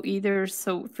cutesy though either,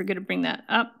 so if we're going to bring that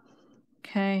up,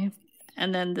 okay.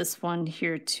 And then this one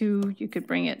here too, you could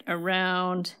bring it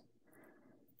around.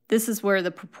 This is where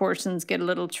the proportions get a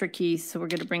little tricky, so we're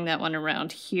going to bring that one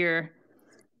around here.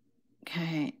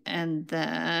 Okay, and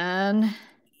then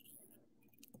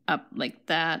up like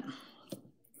that.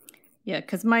 Yeah,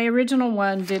 because my original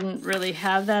one didn't really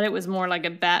have that. It was more like a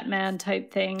Batman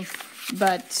type thing.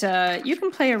 But you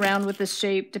can play around with the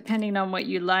shape depending on what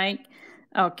you like.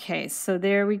 Okay, so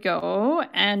there we go.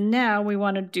 And now we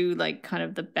want to do like kind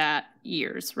of the bat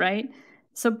ears, right?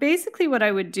 So basically what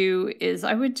I would do is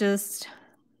I would just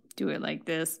do it like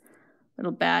this.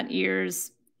 Little bat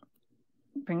ears.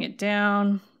 Bring it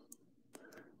down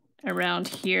around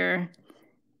here.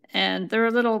 And they're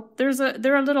a little,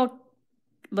 they're a little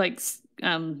like,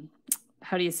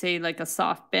 how do you say, like a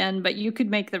soft bend, but you could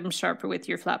make them sharper with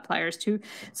your flat pliers too.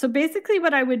 So basically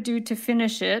what I would do to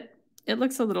finish it, it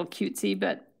looks a little cutesy,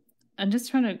 but I'm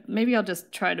just trying to, maybe I'll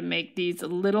just try to make these a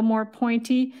little more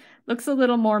pointy. Looks a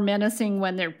little more menacing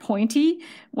when they're pointy.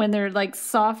 When they're like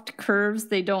soft curves,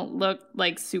 they don't look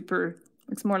like super,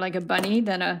 it's more like a bunny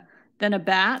than a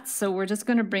bat. So we're just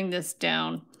going to bring this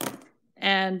down.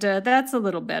 And that's a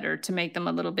little better to make them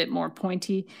a little bit more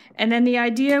pointy. And then the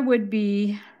idea would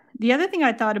be, the other thing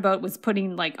I thought about was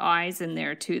putting like eyes in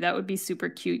there too. That would be super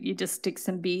cute. You just stick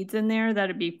some beads in there.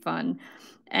 That'd be fun.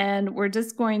 And we're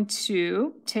just going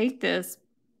to take this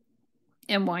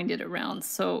and wind it around.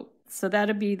 So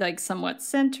that'd be like somewhat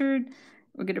centered.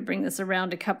 We're going to bring this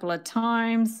around a couple of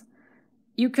times.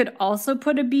 You could also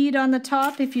put a bead on the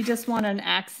top if you just want an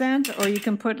accent, or you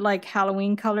can put like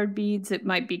Halloween colored beads. It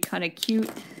might be kind of cute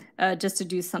just to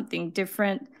do something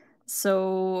different.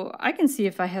 So I can see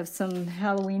if I have some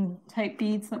Halloween type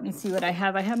beads. Let me see what I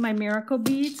have. I have my miracle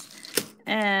beads.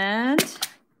 And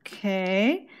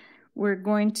okay, we're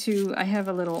going to, I have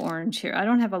a little orange here. I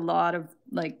don't have a lot of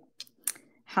like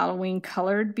Halloween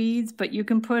colored beads, but you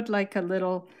can put like a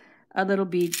little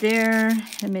bead there.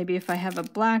 And maybe if I have a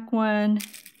black one,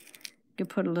 you can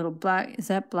put a little black. Is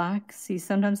that black? See,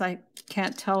 sometimes I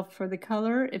can't tell for the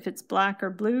color if it's black or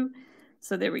blue.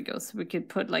 So there we go. So we could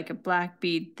put like a black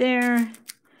bead there.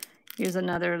 Here's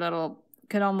another little,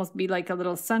 could almost be like a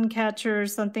little sun catcher or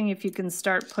something if you can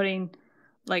start putting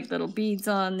like little beads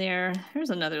on there.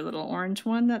 Here's another little orange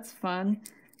one. That's fun.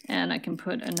 And I can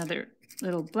put another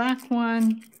little black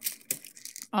one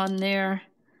on there.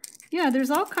 Yeah,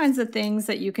 there's all kinds of things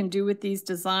that you can do with these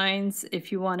designs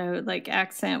if you want to like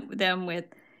accent them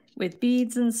with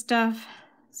beads and stuff.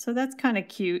 So that's kind of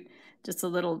cute. Just a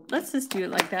little, let's just do it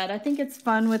like that. I think it's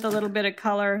fun with a little bit of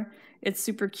color. It's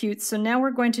super cute. So now we're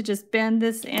going to just bend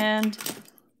this end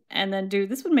and then do,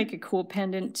 this would make a cool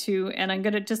pendant too. And I'm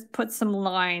going to just put some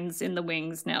lines in the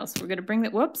wings now. So we're going to bring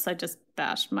that, whoops, I just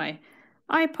bashed my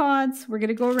iPods. We're going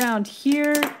to go around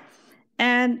here.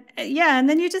 And yeah, and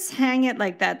then you just hang it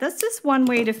like that. That's just one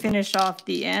way to finish off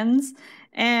the ends.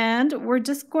 And we're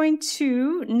just going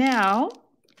to now,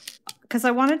 because I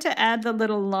wanted to add the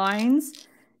little lines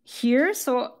here.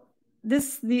 So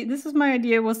this is my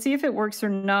idea. We'll see if it works or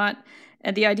not.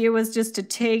 And the idea was just to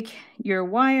take your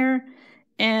wire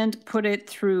and put it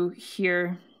through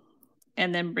here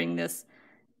and then bring this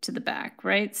to the back,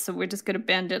 right? So we're just going to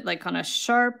bend it like on a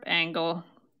sharp angle.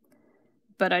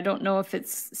 But I don't know if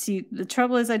it's, see, the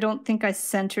trouble is I don't think I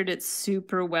centered it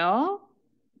super well.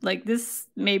 Like this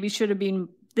maybe should have been,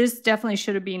 this definitely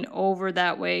should have been over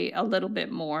that way a little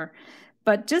bit more.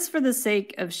 But just for the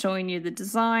sake of showing you the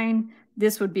design,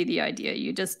 this would be the idea.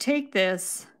 You just take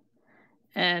this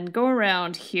and go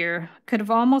around here. Could have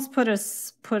almost put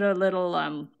a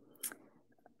little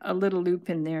loop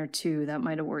in there too. That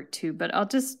might have worked too. But I'll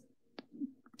just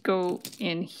go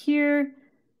in here.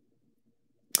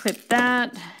 Clip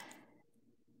that,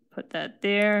 put that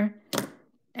there,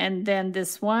 and then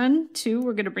this one too,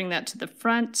 we're going to bring that to the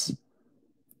front.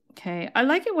 Okay, I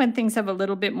like it when things have a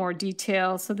little bit more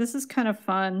detail, so this is kind of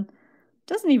fun.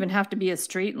 Doesn't even have to be a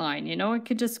straight line, you know, it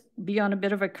could just be on a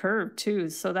bit of a curve too,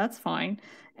 so that's fine.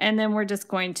 And then we're just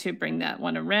going to bring that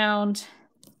one around,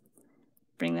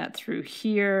 bring that through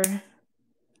here,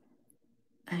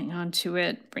 hang on to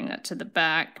it, bring that to the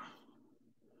back,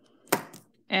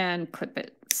 and clip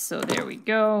it. So there we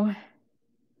go.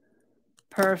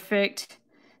 Perfect.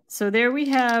 So there we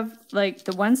have like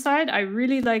the one side. I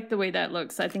really like the way that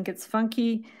looks. I think it's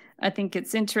funky. I think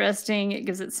it's interesting. It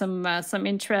gives it some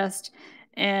interest.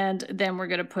 And then we're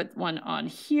going to put one on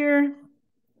here,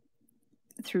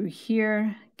 through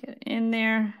here, get in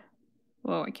there.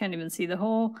 Whoa, I can't even see the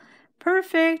hole.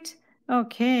 Perfect.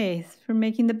 Okay, for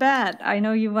making the bat. I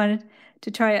know you wanted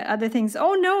to try other things.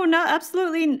 Oh no, not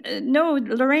absolutely no,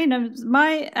 Lorraine. It's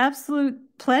my absolute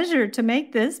pleasure to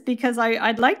make this because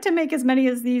I'd like to make as many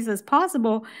of these as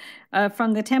possible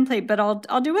from the template, but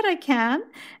I'll do what I can.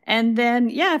 And then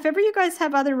yeah, if ever you guys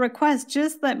have other requests,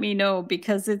 just let me know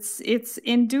because it's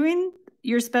in doing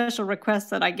your special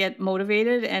requests that I get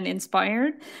motivated and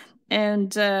inspired.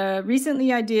 And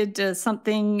recently I did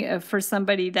something for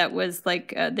somebody that was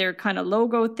like their kind of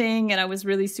logo thing, and I was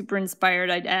really super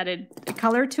inspired. I'd added a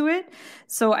color to it.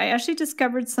 So I actually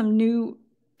discovered some new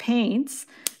paints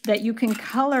that you can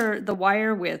color the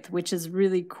wire with, which is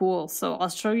really cool. So I'll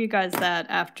show you guys that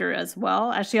after as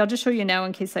well. Actually, I'll just show you now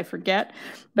in case I forget.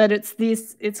 But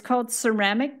it's called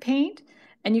ceramic paint.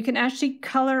 And you can actually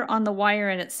color on the wire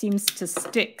and it seems to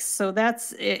stick. So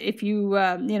that's if you,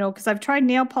 you know, because I've tried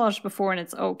nail polish before and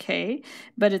it's okay,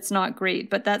 but it's not great.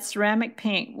 But that ceramic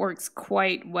paint works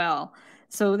quite well.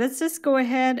 So let's just go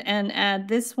ahead and add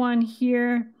this one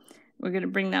here. We're going to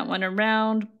bring that one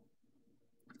around.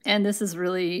 And this is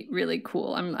really, really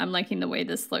cool. I'm liking the way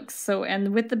this looks. So,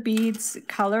 and with the beads,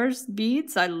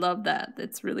 beads, I love that.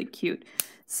 It's really cute.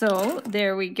 So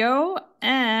there we go.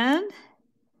 And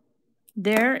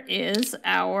there is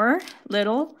our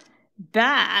little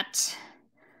bat.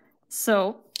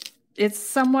 So it's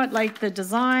somewhat like the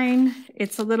design.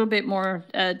 It's a little bit more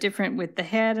different with the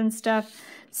head and stuff.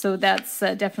 So that's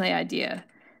definitely idea.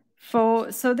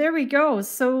 So there we go.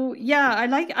 So yeah, I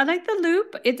like the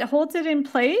loop. It holds it in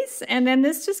place, and then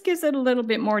this just gives it a little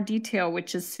bit more detail,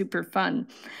 which is super fun.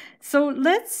 So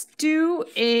let's do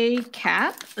a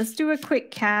cat. Let's do a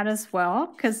quick cat as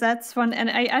well, because that's fun. And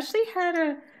I actually had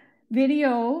a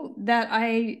video that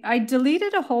I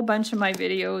deleted a whole bunch of my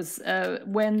videos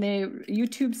when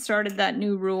YouTube started that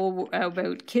new rule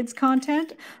about kids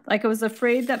content. Like I was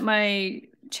afraid that my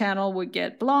channel would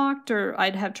get blocked or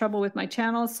I'd have trouble with my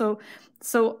channel. So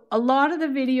a lot of the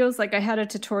videos, like I had a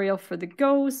tutorial for the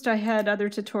ghost, I had other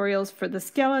tutorials for the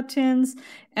skeletons,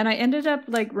 and I ended up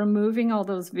like removing all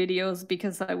those videos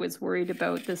because I was worried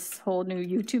about this whole new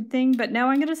YouTube thing. But now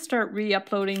I'm going to start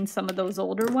re-uploading some of those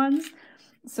older ones.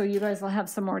 So you guys will have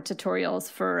some more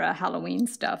tutorials for Halloween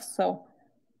stuff. So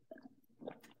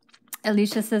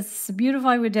Alicia says, it's beautiful.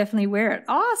 I would definitely wear it.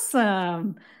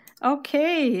 Awesome.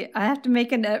 Okay, I have to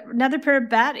make another pair of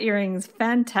bat earrings.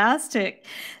 Fantastic.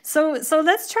 So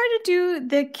let's try to do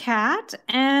the cat.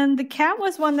 And the cat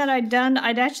was one that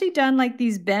I'd actually done like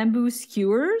these bamboo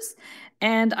skewers.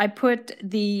 And I put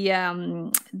the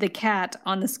cat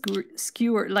on the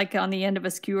skewer, like on the end of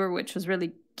a skewer, which was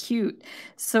really cute.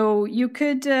 So you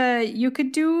could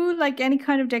do like any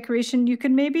kind of decoration. You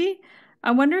could maybe, I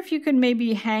wonder if you could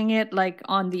maybe hang it like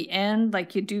on the end,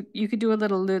 like you could do a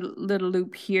little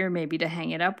loop here maybe to hang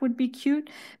it up would be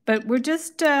cute. But we're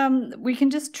just we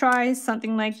can just try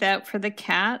something like that for the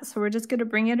cat. So we're just going to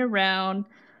bring it around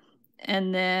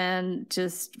and then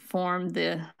just form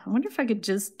I wonder if I could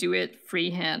just do it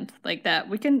freehand like that.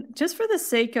 We can, just for the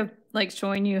sake of like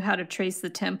showing you how to trace the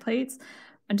templates,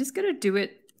 I'm just going to do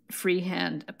it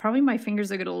freehand. Probably my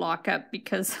fingers are going to lock up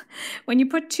because when you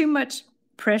put too much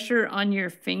pressure on your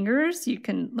fingers, you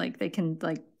can they can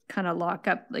kind of lock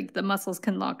up, like the muscles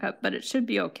can lock up, but it should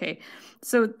be okay.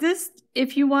 So this,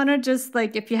 if you want to just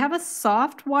if you have a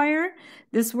soft wire,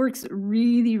 this works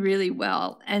really, really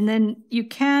well. And then you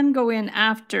can go in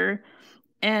after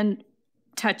and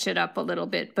touch it up a little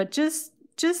bit, but just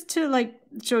to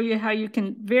show you how you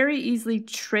can very easily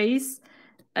trace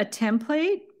a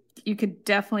template, you could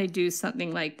definitely do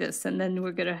something like this. And then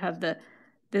we're going to have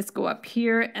this go up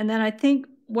here. And then I think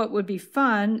what would be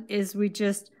fun is we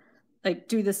just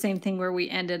do the same thing where we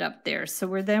ended up there. So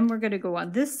we're going to go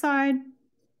on this side,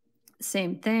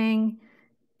 same thing.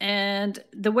 And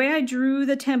the way I drew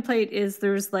the template is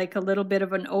there's like a little bit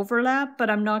of an overlap, but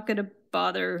I'm not going to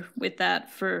bother with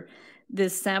that for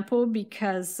this sample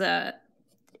because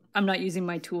I'm not using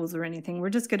my tools or anything. We're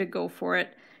just going to go for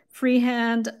it.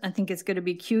 Freehand, I think it's going to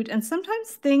be cute. And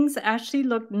sometimes things actually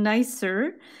look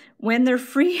nicer when they're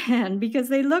freehand because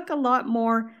they look a lot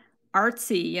more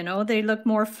artsy, you know, they look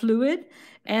more fluid.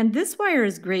 And this wire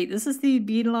is great. This is the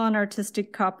Beadalon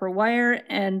Artistic Copper wire,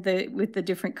 and with the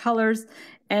different colors.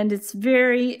 And it's a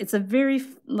very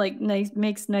nice,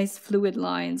 makes nice fluid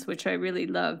lines, which I really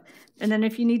love. And then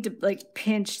if you need to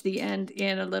pinch the end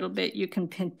in a little bit, you can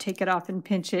take it off and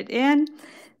pinch it in.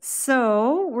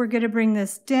 So we're going to bring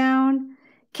this down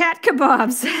Cat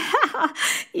kebabs.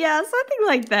 Yeah, something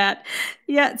like that.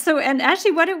 Yeah, so, and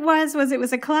actually what it was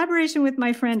a collaboration with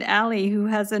my friend Allie, who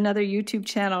has another YouTube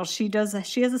channel. She has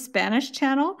a Spanish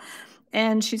channel,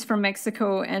 and she's from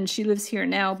Mexico, and she lives here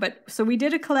now. But so we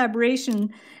did a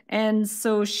collaboration, and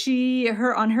so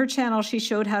on her channel, she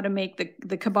showed how to make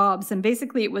the kebabs, and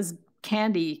basically it was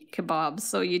candy kebabs.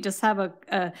 So you just have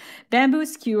a bamboo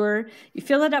skewer, you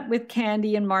fill it up with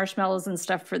candy and marshmallows and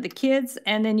stuff for the kids,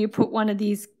 and then you put one of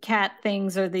these cat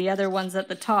things or the other ones at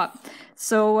the top.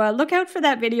 So look out for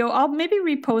that video. I'll maybe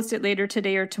repost it later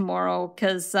today or tomorrow,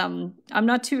 because I'm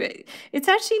not too, it's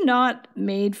actually not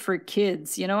made for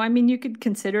kids, you know. I mean, you could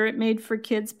consider it made for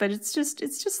kids, but it's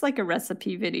just like a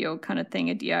recipe video kind of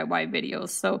thing, a DIY video.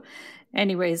 So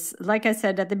anyways, like I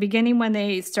said at the beginning, when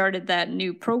they started that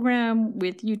new program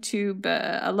with YouTube,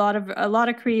 a lot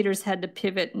of creators had to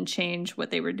pivot and change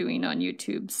what they were doing on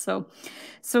YouTube.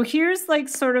 So here's like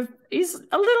sort of, he's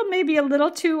maybe a little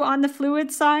too on the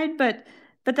fluid side, but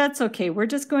that's okay. We're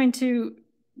just going to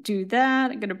do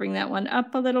that. I'm going to bring that one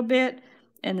up a little bit,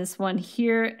 and this one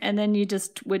here, and then you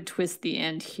just would twist the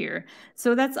end here.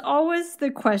 So that's always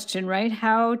the question, right?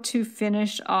 How to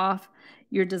finish off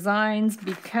your designs,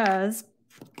 because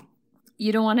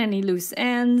you don't want any loose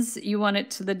ends. You want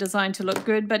the design to look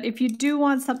good. But if you do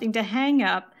want something to hang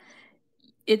up,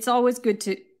 it's always good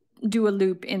to do a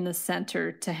loop in the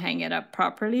center to hang it up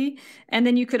properly. And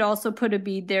then you could also put a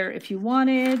bead there if you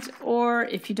wanted, or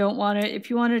if you don't want it,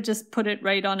 if you want to just put it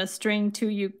right on a string too,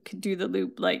 you could do the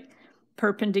loop like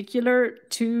perpendicular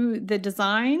to the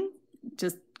design.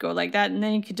 Just go like that, and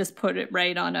then you could just put it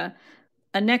right on a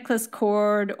necklace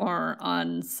cord or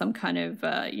on some kind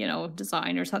of, you know,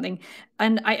 design or something.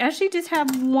 And I actually just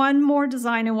have one more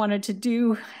design I wanted to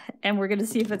do, and we're going to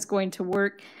see if it's going to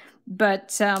work.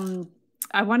 But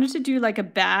I wanted to do like a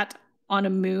bat on a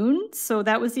moon. So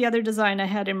that was the other design I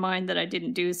had in mind that I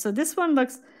didn't do. So this one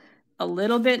looks a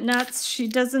little bit nuts. She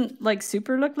doesn't like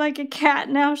super look like a cat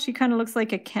now. She kind of looks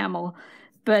like a camel.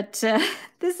 But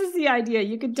this is the idea.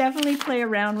 You could definitely play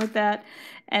around with that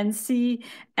and see.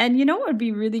 And you know what would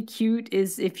be really cute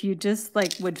is if you just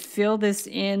like would fill this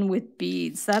in with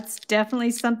beads. That's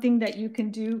definitely something that you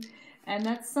can do. And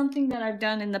that's something that I've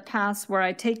done in the past, where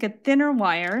I take a thinner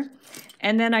wire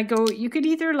and then I go, you could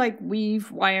either like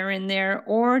weave wire in there,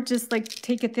 or just like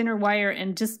take a thinner wire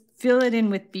and just fill it in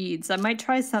with beads. I might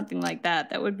try something like that.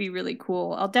 That would be really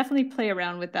cool. I'll definitely play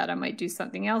around with that. I might do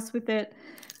something else with it,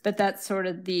 but that's sort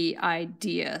of the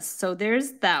idea. So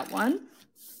there's that one.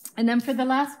 And then for the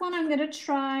last one, I'm going to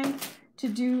try to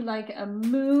do like a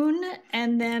moon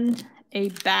and then a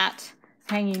bat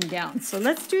hanging down. So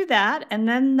let's do that, and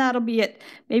then that'll be it.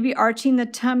 Maybe arching the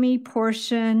tummy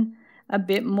portion a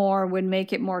bit more would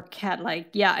make it more cat-like.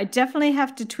 Yeah, I definitely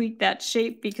have to tweak that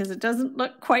shape because it doesn't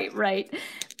look quite right,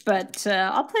 but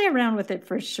I'll play around with it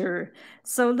for sure.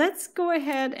 So let's go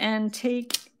ahead and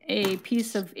take a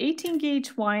piece of 18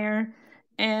 gauge wire,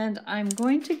 and I'm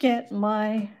going to get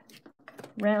my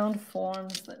round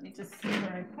forms. Let me just see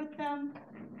where I put them.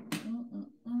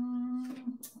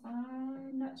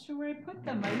 I'm not sure where I put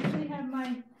them. I usually have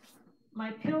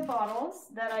my pill bottles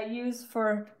that I use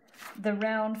for the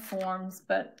round forms,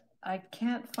 but I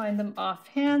can't find them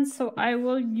offhand, so I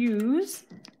will use,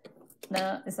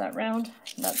 is that round?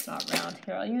 That's not round.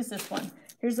 Here, I'll use this one.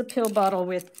 Here's a pill bottle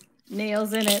with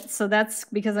nails in it, so that's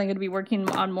because I'm going to be working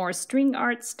on more string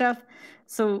art stuff.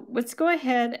 So let's go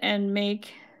ahead and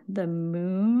make the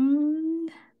moon.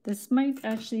 This might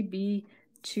actually be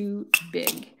too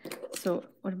big. So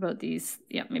what about these?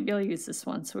 Yeah, maybe I'll use this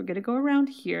one. So we're going to go around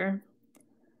here,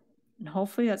 and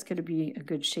hopefully that's going to be a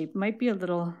good shape. Might be a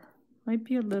little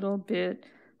bit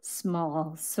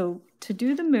small. So to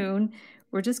do the moon,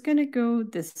 we're just going to go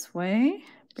this way,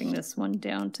 bring this one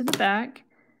down to the back,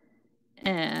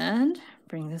 and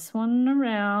bring this one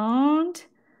around.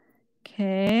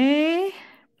 Okay,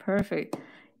 perfect.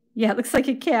 Yeah, it looks like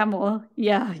a camel.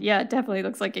 Yeah, it definitely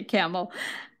looks like a camel.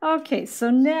 Okay,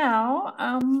 so now,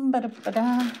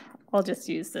 I'll just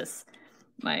use this,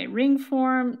 my ring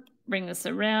form, bring this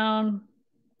around.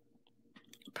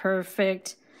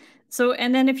 Perfect. So,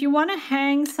 and then if you want to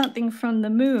hang something from the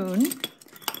moon,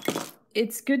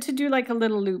 it's good to do like a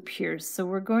little loop here. So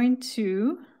we're going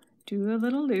to do a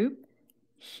little loop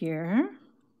here.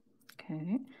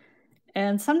 Okay.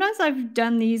 And sometimes I've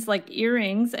done these like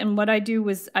earrings, and what I do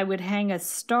was I would hang a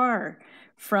star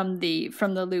from the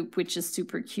loop, which is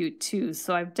super cute too.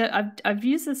 So I've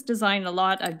used this design a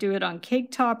lot. I do it on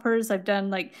cake toppers. I've done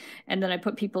like, and then I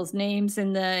put people's names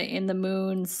in the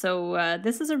moon. So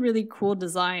this is a really cool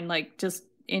design, like just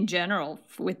in general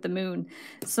with the moon.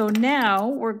 So now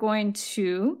we're going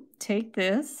to take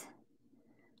this,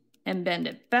 and bend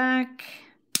it back.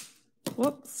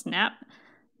 Whoops, snap.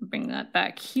 Bring that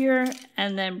back here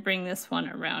and then bring this one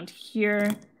around here.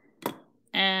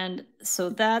 And so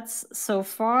that's so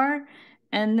far.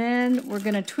 And then we're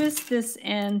going to twist this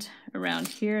end around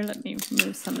here. Let me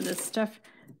remove some of this stuff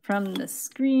from the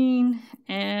screen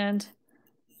and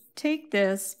take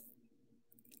this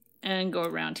and go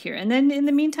around here. And then in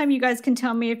the meantime, you guys can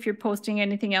tell me if you're posting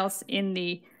anything else in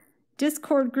the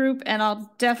Discord group, and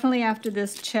I'll definitely after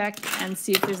this check and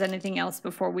see if there's anything else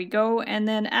before we go. And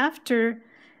then after,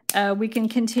 we can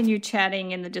continue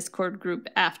chatting in the Discord group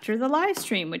after the live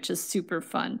stream, which is super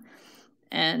fun.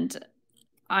 And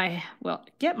I will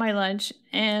get my lunch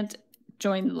and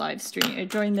join the live stream,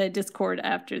 join the Discord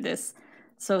after this.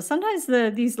 So sometimes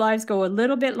these lives go a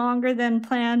little bit longer than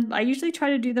planned. I usually try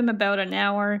to do them about an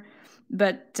hour,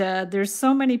 but there's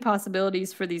so many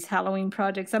possibilities for these Halloween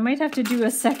projects. I might have to do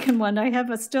a second one. I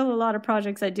have still a lot of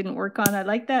projects I didn't work on. I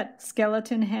like that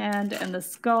skeleton hand and the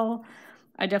skull.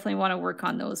 I definitely want to work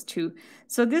on those too.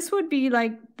 So this would be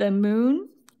like the moon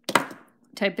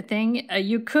type of thing.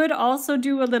 You could also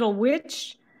do a little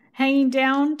witch hanging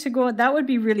down to go. That would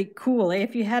be really cool, eh?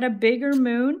 If you had a bigger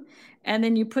moon and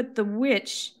then you put the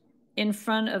witch in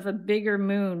front of a bigger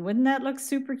moon. Wouldn't that look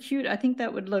super cute? I think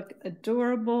that would look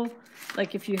adorable.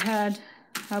 Like if you had,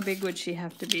 how big would she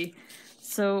have to be?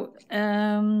 So,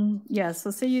 yeah,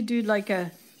 so say you do like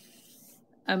a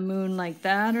moon like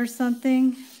that or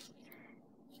something.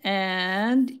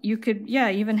 And you could, yeah,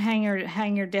 even hang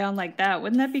her down like that.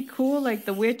 Wouldn't that be cool? Like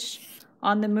the witch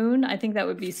on the moon? I think that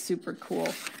would be super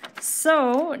cool.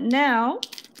 So now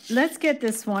let's get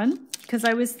this one, because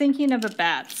I was thinking of a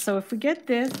bat. So if we get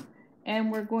this,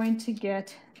 and we're going to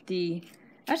get the,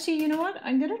 actually, you know what?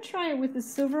 I'm going to try it with the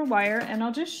silver wire, and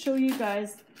I'll just show you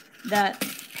guys that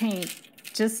paint,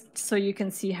 just so you can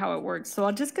see how it works. So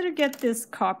I'm just going to get this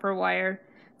copper wire.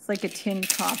 It's like a tin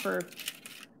copper.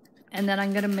 And then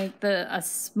I'm going to make a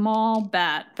small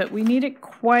bat, but we need it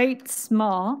quite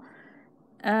small.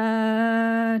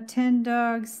 10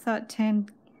 dogs, thought 10.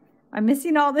 I'm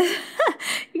missing all this.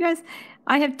 You guys,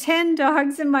 I have 10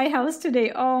 dogs in my house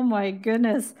today. Oh my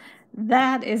goodness.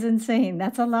 That is insane.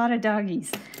 That's a lot of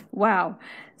doggies. Wow.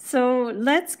 So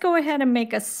let's go ahead and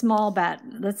make a small bat.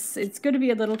 It's going to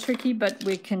be a little tricky, but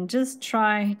we can just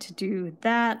try to do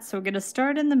that. So we're going to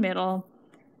start in the middle.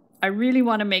 I really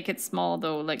want to make it small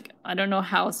though. Like, I don't know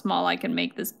how small I can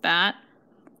make this bat.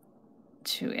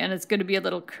 And it's going to be a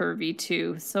little curvy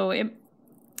too. So it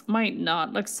might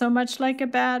not look so much like a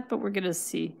bat, but we're going to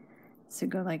see. So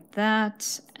go like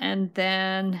that. And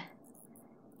then,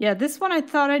 yeah, this one I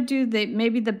thought I'd do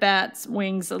maybe the bat's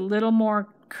wings a little more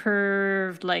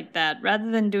curved like that,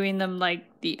 rather than doing them like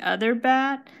the other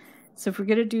bat. So if we're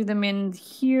going to do them in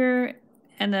here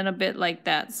and then a bit like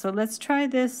that. So let's try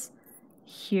this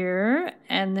here,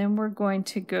 and then we're going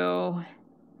to go,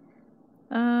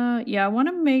 yeah, I want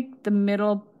to make the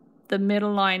middle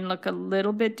line look a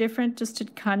little bit different, just to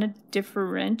kind of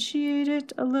differentiate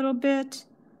it a little bit.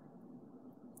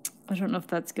 I don't know if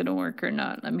that's going to work or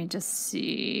not. Let me just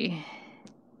see.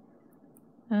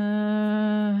 You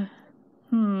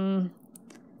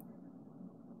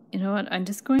know what? I'm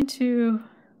just going to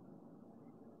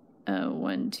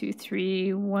 1, 2,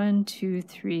 3, 1, 2,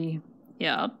 3.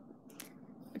 Yeah,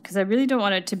 because I really don't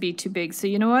want it to be too big. So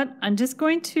you know what? I'm just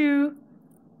going to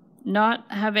not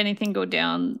have anything go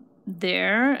down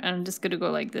there. And I'm just going to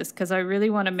go like this because I really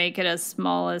want to make it as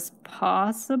small as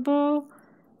possible.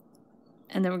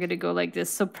 And then we're going to go like this.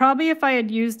 So probably if I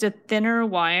had used a thinner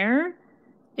wire,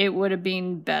 it would have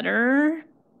been better.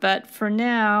 But for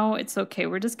now, it's okay.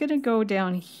 We're just going to go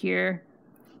down here.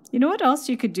 You know what else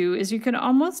you could do is you could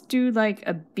almost do like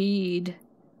a bead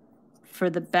for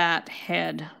the bat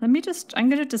head. I'm going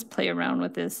to just play around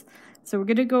with this. So we're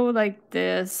going to go like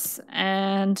this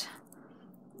and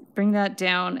bring that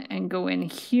down and go in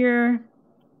here.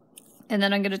 And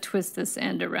then I'm going to twist this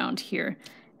end around here.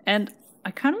 And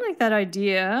I kind of like that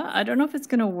idea. I don't know if it's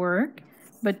going to work,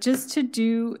 but just to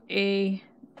do a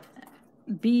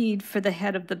bead for the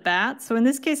head of the bat. So in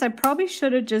this case, I probably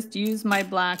should have just used my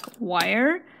black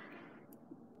wire.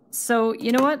 So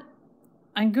you know what?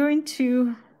 I'm going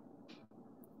to,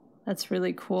 that's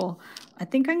really cool. I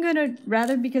think I'm going to,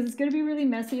 rather, because it's going to be really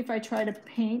messy if I try to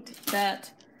paint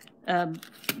that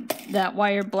that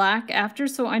wire black after.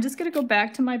 So I'm just going to go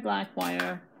back to my black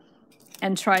wire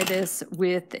and try this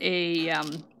with a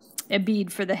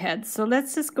bead for the head. So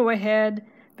let's just go ahead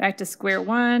back to square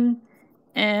one,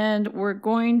 and we're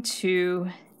going to,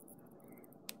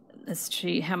 let's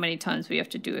see how many times we have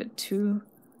to do it. 2.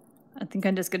 I think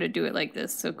I'm just going to do it like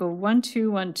this. So go 1,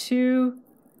 2, 1, 2,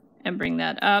 and bring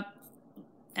that up.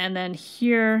 And then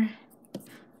here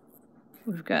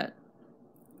we've got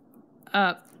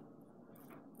up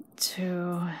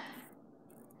to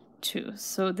 2.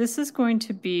 So this is going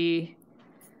to be,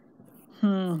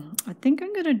 I think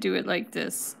I'm going to do it like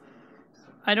this.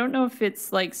 I don't know if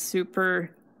it's like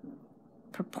super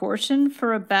proportioned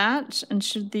for a bat, and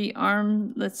should the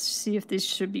arm, let's see if this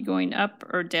should be going up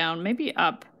or down, maybe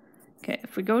up. Okay,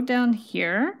 if we go down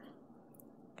here,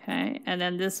 okay, and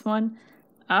then this one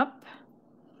up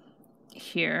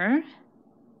here,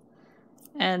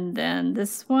 and then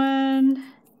this one,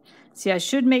 see, I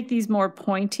should make these more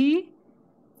pointy,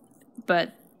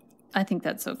 but I think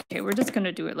that's okay. We're just going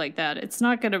to do it like that. It's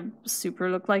not going to super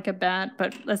look like a bat,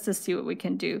 but let's just see what we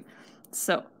can do.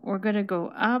 So we're going to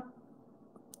go up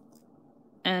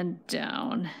and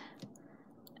down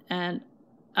and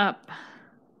up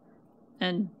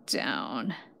and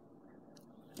down.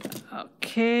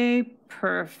 Okay,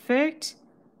 perfect.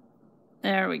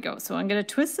 There we go. So I'm going to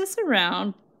twist this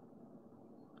around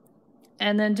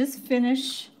and then just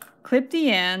finish, clip the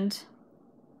end.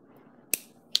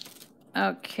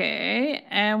 Okay,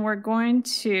 and we're going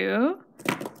to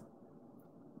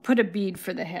put a bead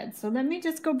for the head. So let me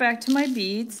just go back to my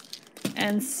beads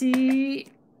and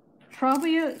see,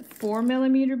 probably a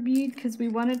 4mm bead because we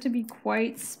want it to be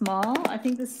quite small. I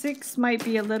think the 6 might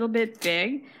be a little bit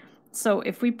big. So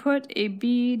if we put a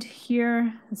bead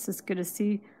here, this is good to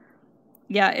see.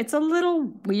 Yeah, it's a little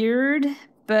weird,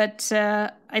 but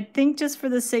I think just for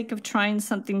the sake of trying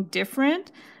something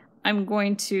different, I'm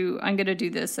going to do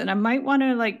this, and I might want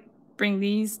to like bring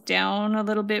these down a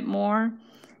little bit more.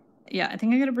 Yeah, I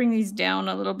think I'm going to bring these down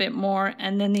a little bit more,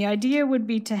 and then the idea would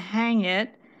be to hang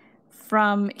it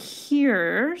from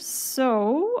here.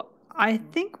 So I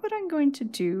think what I'm going to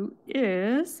do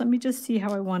is, let me just see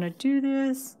how I want to do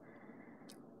this.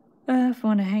 If I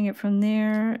want to hang it from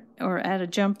there or add a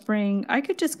jump ring, I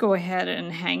could just go ahead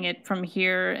and hang it from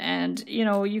here, and you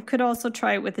know, you could also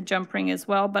try it with a jump ring as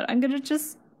well, but I'm going to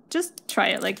just try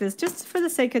it like this, just for the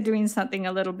sake of doing something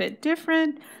a little bit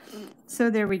different. So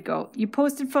there we go. You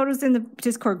posted photos in the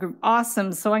Discord group.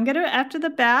 Awesome. So I'm going to, after the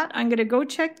bat, I'm going to go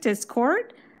check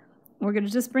Discord. We're going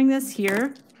to just bring this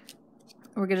here.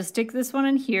 We're going to stick this one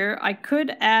in here. I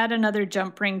could add another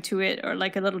jump ring to it, or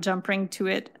like a little jump ring to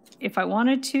it if I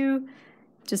wanted to,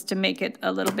 just to make it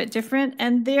a little bit different.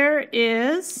 And there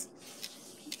is,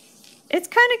 it's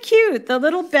kind of cute, the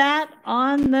little bat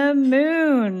on the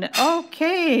moon.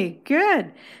 Okay,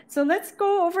 good. So let's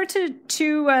go over to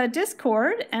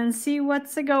Discord and see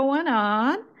what's going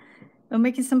on. We're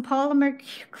making some polymer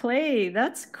clay.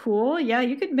 That's cool. Yeah,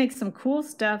 you could make some cool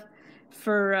stuff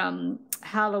for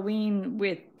Halloween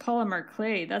with polymer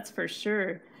clay. That's for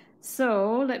sure.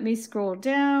 So let me scroll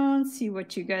down, see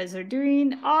what you guys are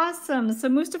doing. Awesome. So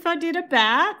Mustafa did a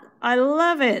bat. I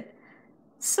love it.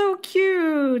 So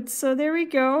cute. So there we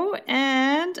go.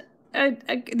 And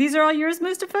these are all yours,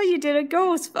 Mustafa? You did a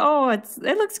ghost. Oh, it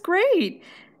looks great.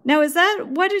 Now, is that,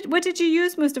 what did you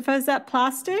use, Mustafa? Is that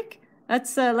plastic?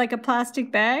 That's like a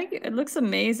plastic bag. It looks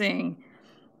amazing.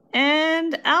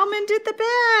 And Alman did the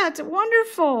bat.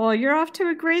 Wonderful. You're off to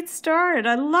a great start.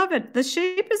 I love it. The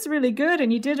shape is really good,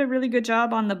 and you did a really good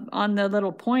job on the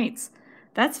little points.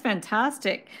 That's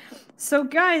fantastic. So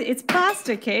guys, it's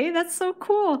plastic, eh? That's so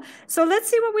cool. So let's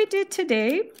see what we did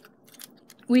today.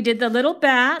 We did the little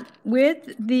bat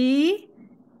with the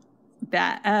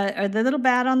bat, or the little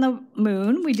bat on the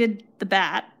moon. We did the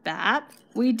bat.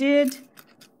 We did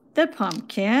the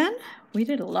pumpkin. We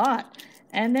did a lot.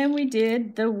 And then we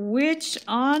did the witch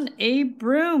on a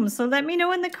broom. So let me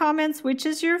know in the comments which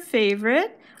is your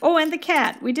favorite. Oh, and the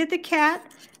cat. We did the cat,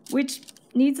 which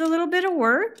needs a little bit of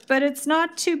work, but it's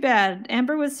not too bad.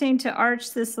 Amber was saying to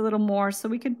arch this a little more, so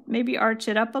we could maybe arch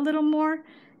it up a little more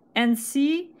and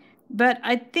see. But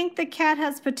I think the cat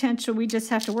has potential. We just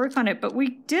have to work on it. But we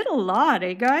did a lot,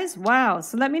 eh, guys? Wow.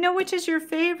 So let me know which is your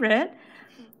favorite.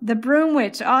 The Broom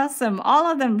Witch, awesome. All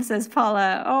of them, says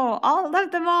Paula. Oh, all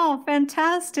of them all,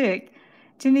 fantastic.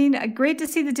 Janine, great to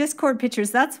see the Discord pictures.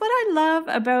 That's what I love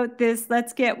about this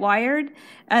Let's Get Wired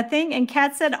thing. And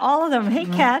Kat said all of them. Hey,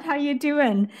 Kat, how you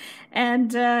doing?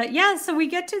 And yeah, so we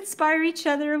get to inspire each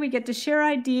other. We get to share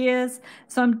ideas.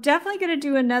 So I'm definitely going to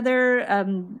do another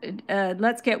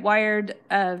Let's Get Wired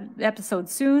episode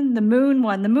soon. The moon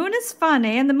one. The moon is fun,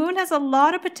 eh? And the moon has a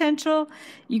lot of potential.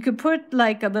 You could put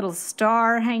like a little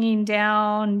star hanging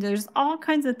down. There's all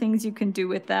kinds of things you can do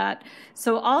with that.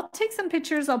 So I'll take some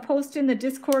pictures. I'll post in the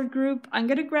Discord group. I'm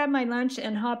going to grab my lunch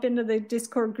and hop into the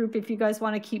Discord group if you guys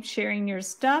want to keep sharing your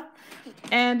stuff.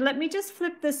 And let me just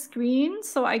flip the screen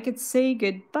so I could say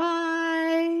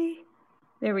goodbye.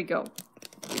 There we go.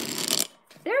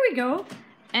 There we go.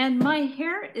 And my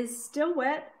hair is still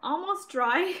wet, almost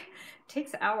dry.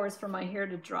 Takes hours for my hair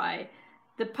to dry.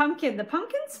 The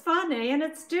pumpkin's fun, eh? And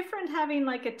it's different having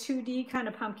like a 2D kind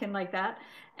of pumpkin like that.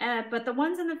 But the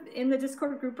ones in the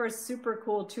Discord group are super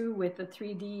cool too with the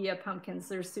 3D pumpkins.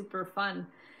 They're super fun.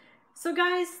 So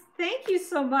guys, thank you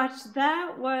so much.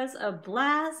 That was a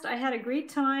blast. I had a great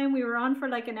time. We were on for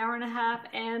like an hour and a half,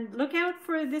 and look out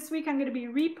for this week. I'm going to be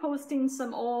reposting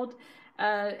some old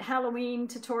Halloween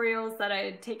tutorials that I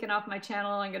had taken off my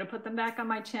channel. I'm going to put them back on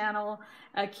my channel.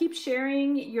 Keep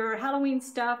sharing your Halloween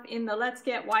stuff in the Let's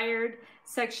Get Wired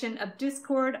section of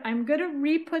Discord. I'm going to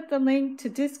re-put the link to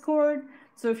Discord.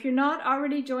 So if you're not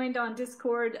already joined on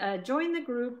Discord, join the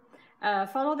group.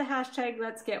 Follow the hashtag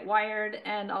Let's Get Wired,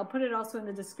 and I'll put it also in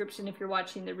the description if you're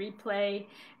watching the replay.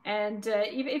 And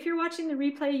if you're watching the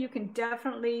replay, you can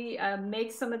definitely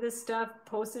make some of this stuff,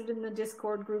 post it in the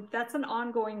Discord group. That's an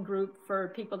ongoing group for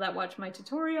people that watch my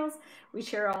tutorials. We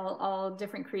share all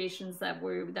different creations that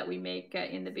we make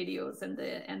in the videos and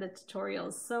the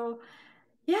tutorials. So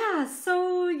yeah,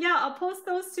 I'll post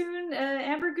those soon.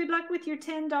 Amber, good luck with your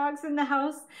 10 dogs in the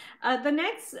house. The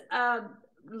next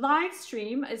live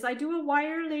stream is I do a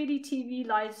Wire Lady TV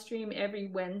live stream every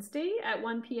Wednesday at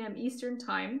 1 p.m. Eastern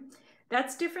Time.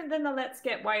 That's different than the Let's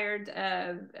Get Wired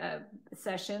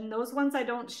session. Those ones I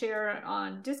don't share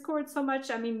on Discord so much.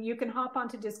 I mean, you can hop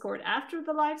onto Discord after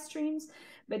the live streams,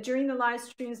 but during the live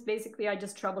streams, basically I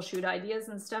just troubleshoot ideas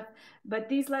and stuff. But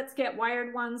these Let's Get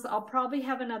Wired ones, I'll probably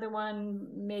have another one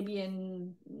maybe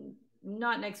in,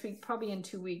 not next week, probably in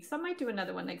 2 weeks. I might do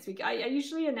another one next week. I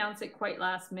usually announce it quite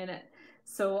last minute.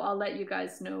 So I'll let you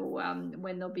guys know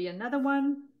when there'll be another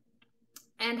one.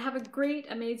 And have a great,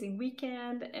 amazing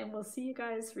weekend. And we'll see you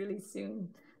guys really soon.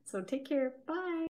 So take care. Bye.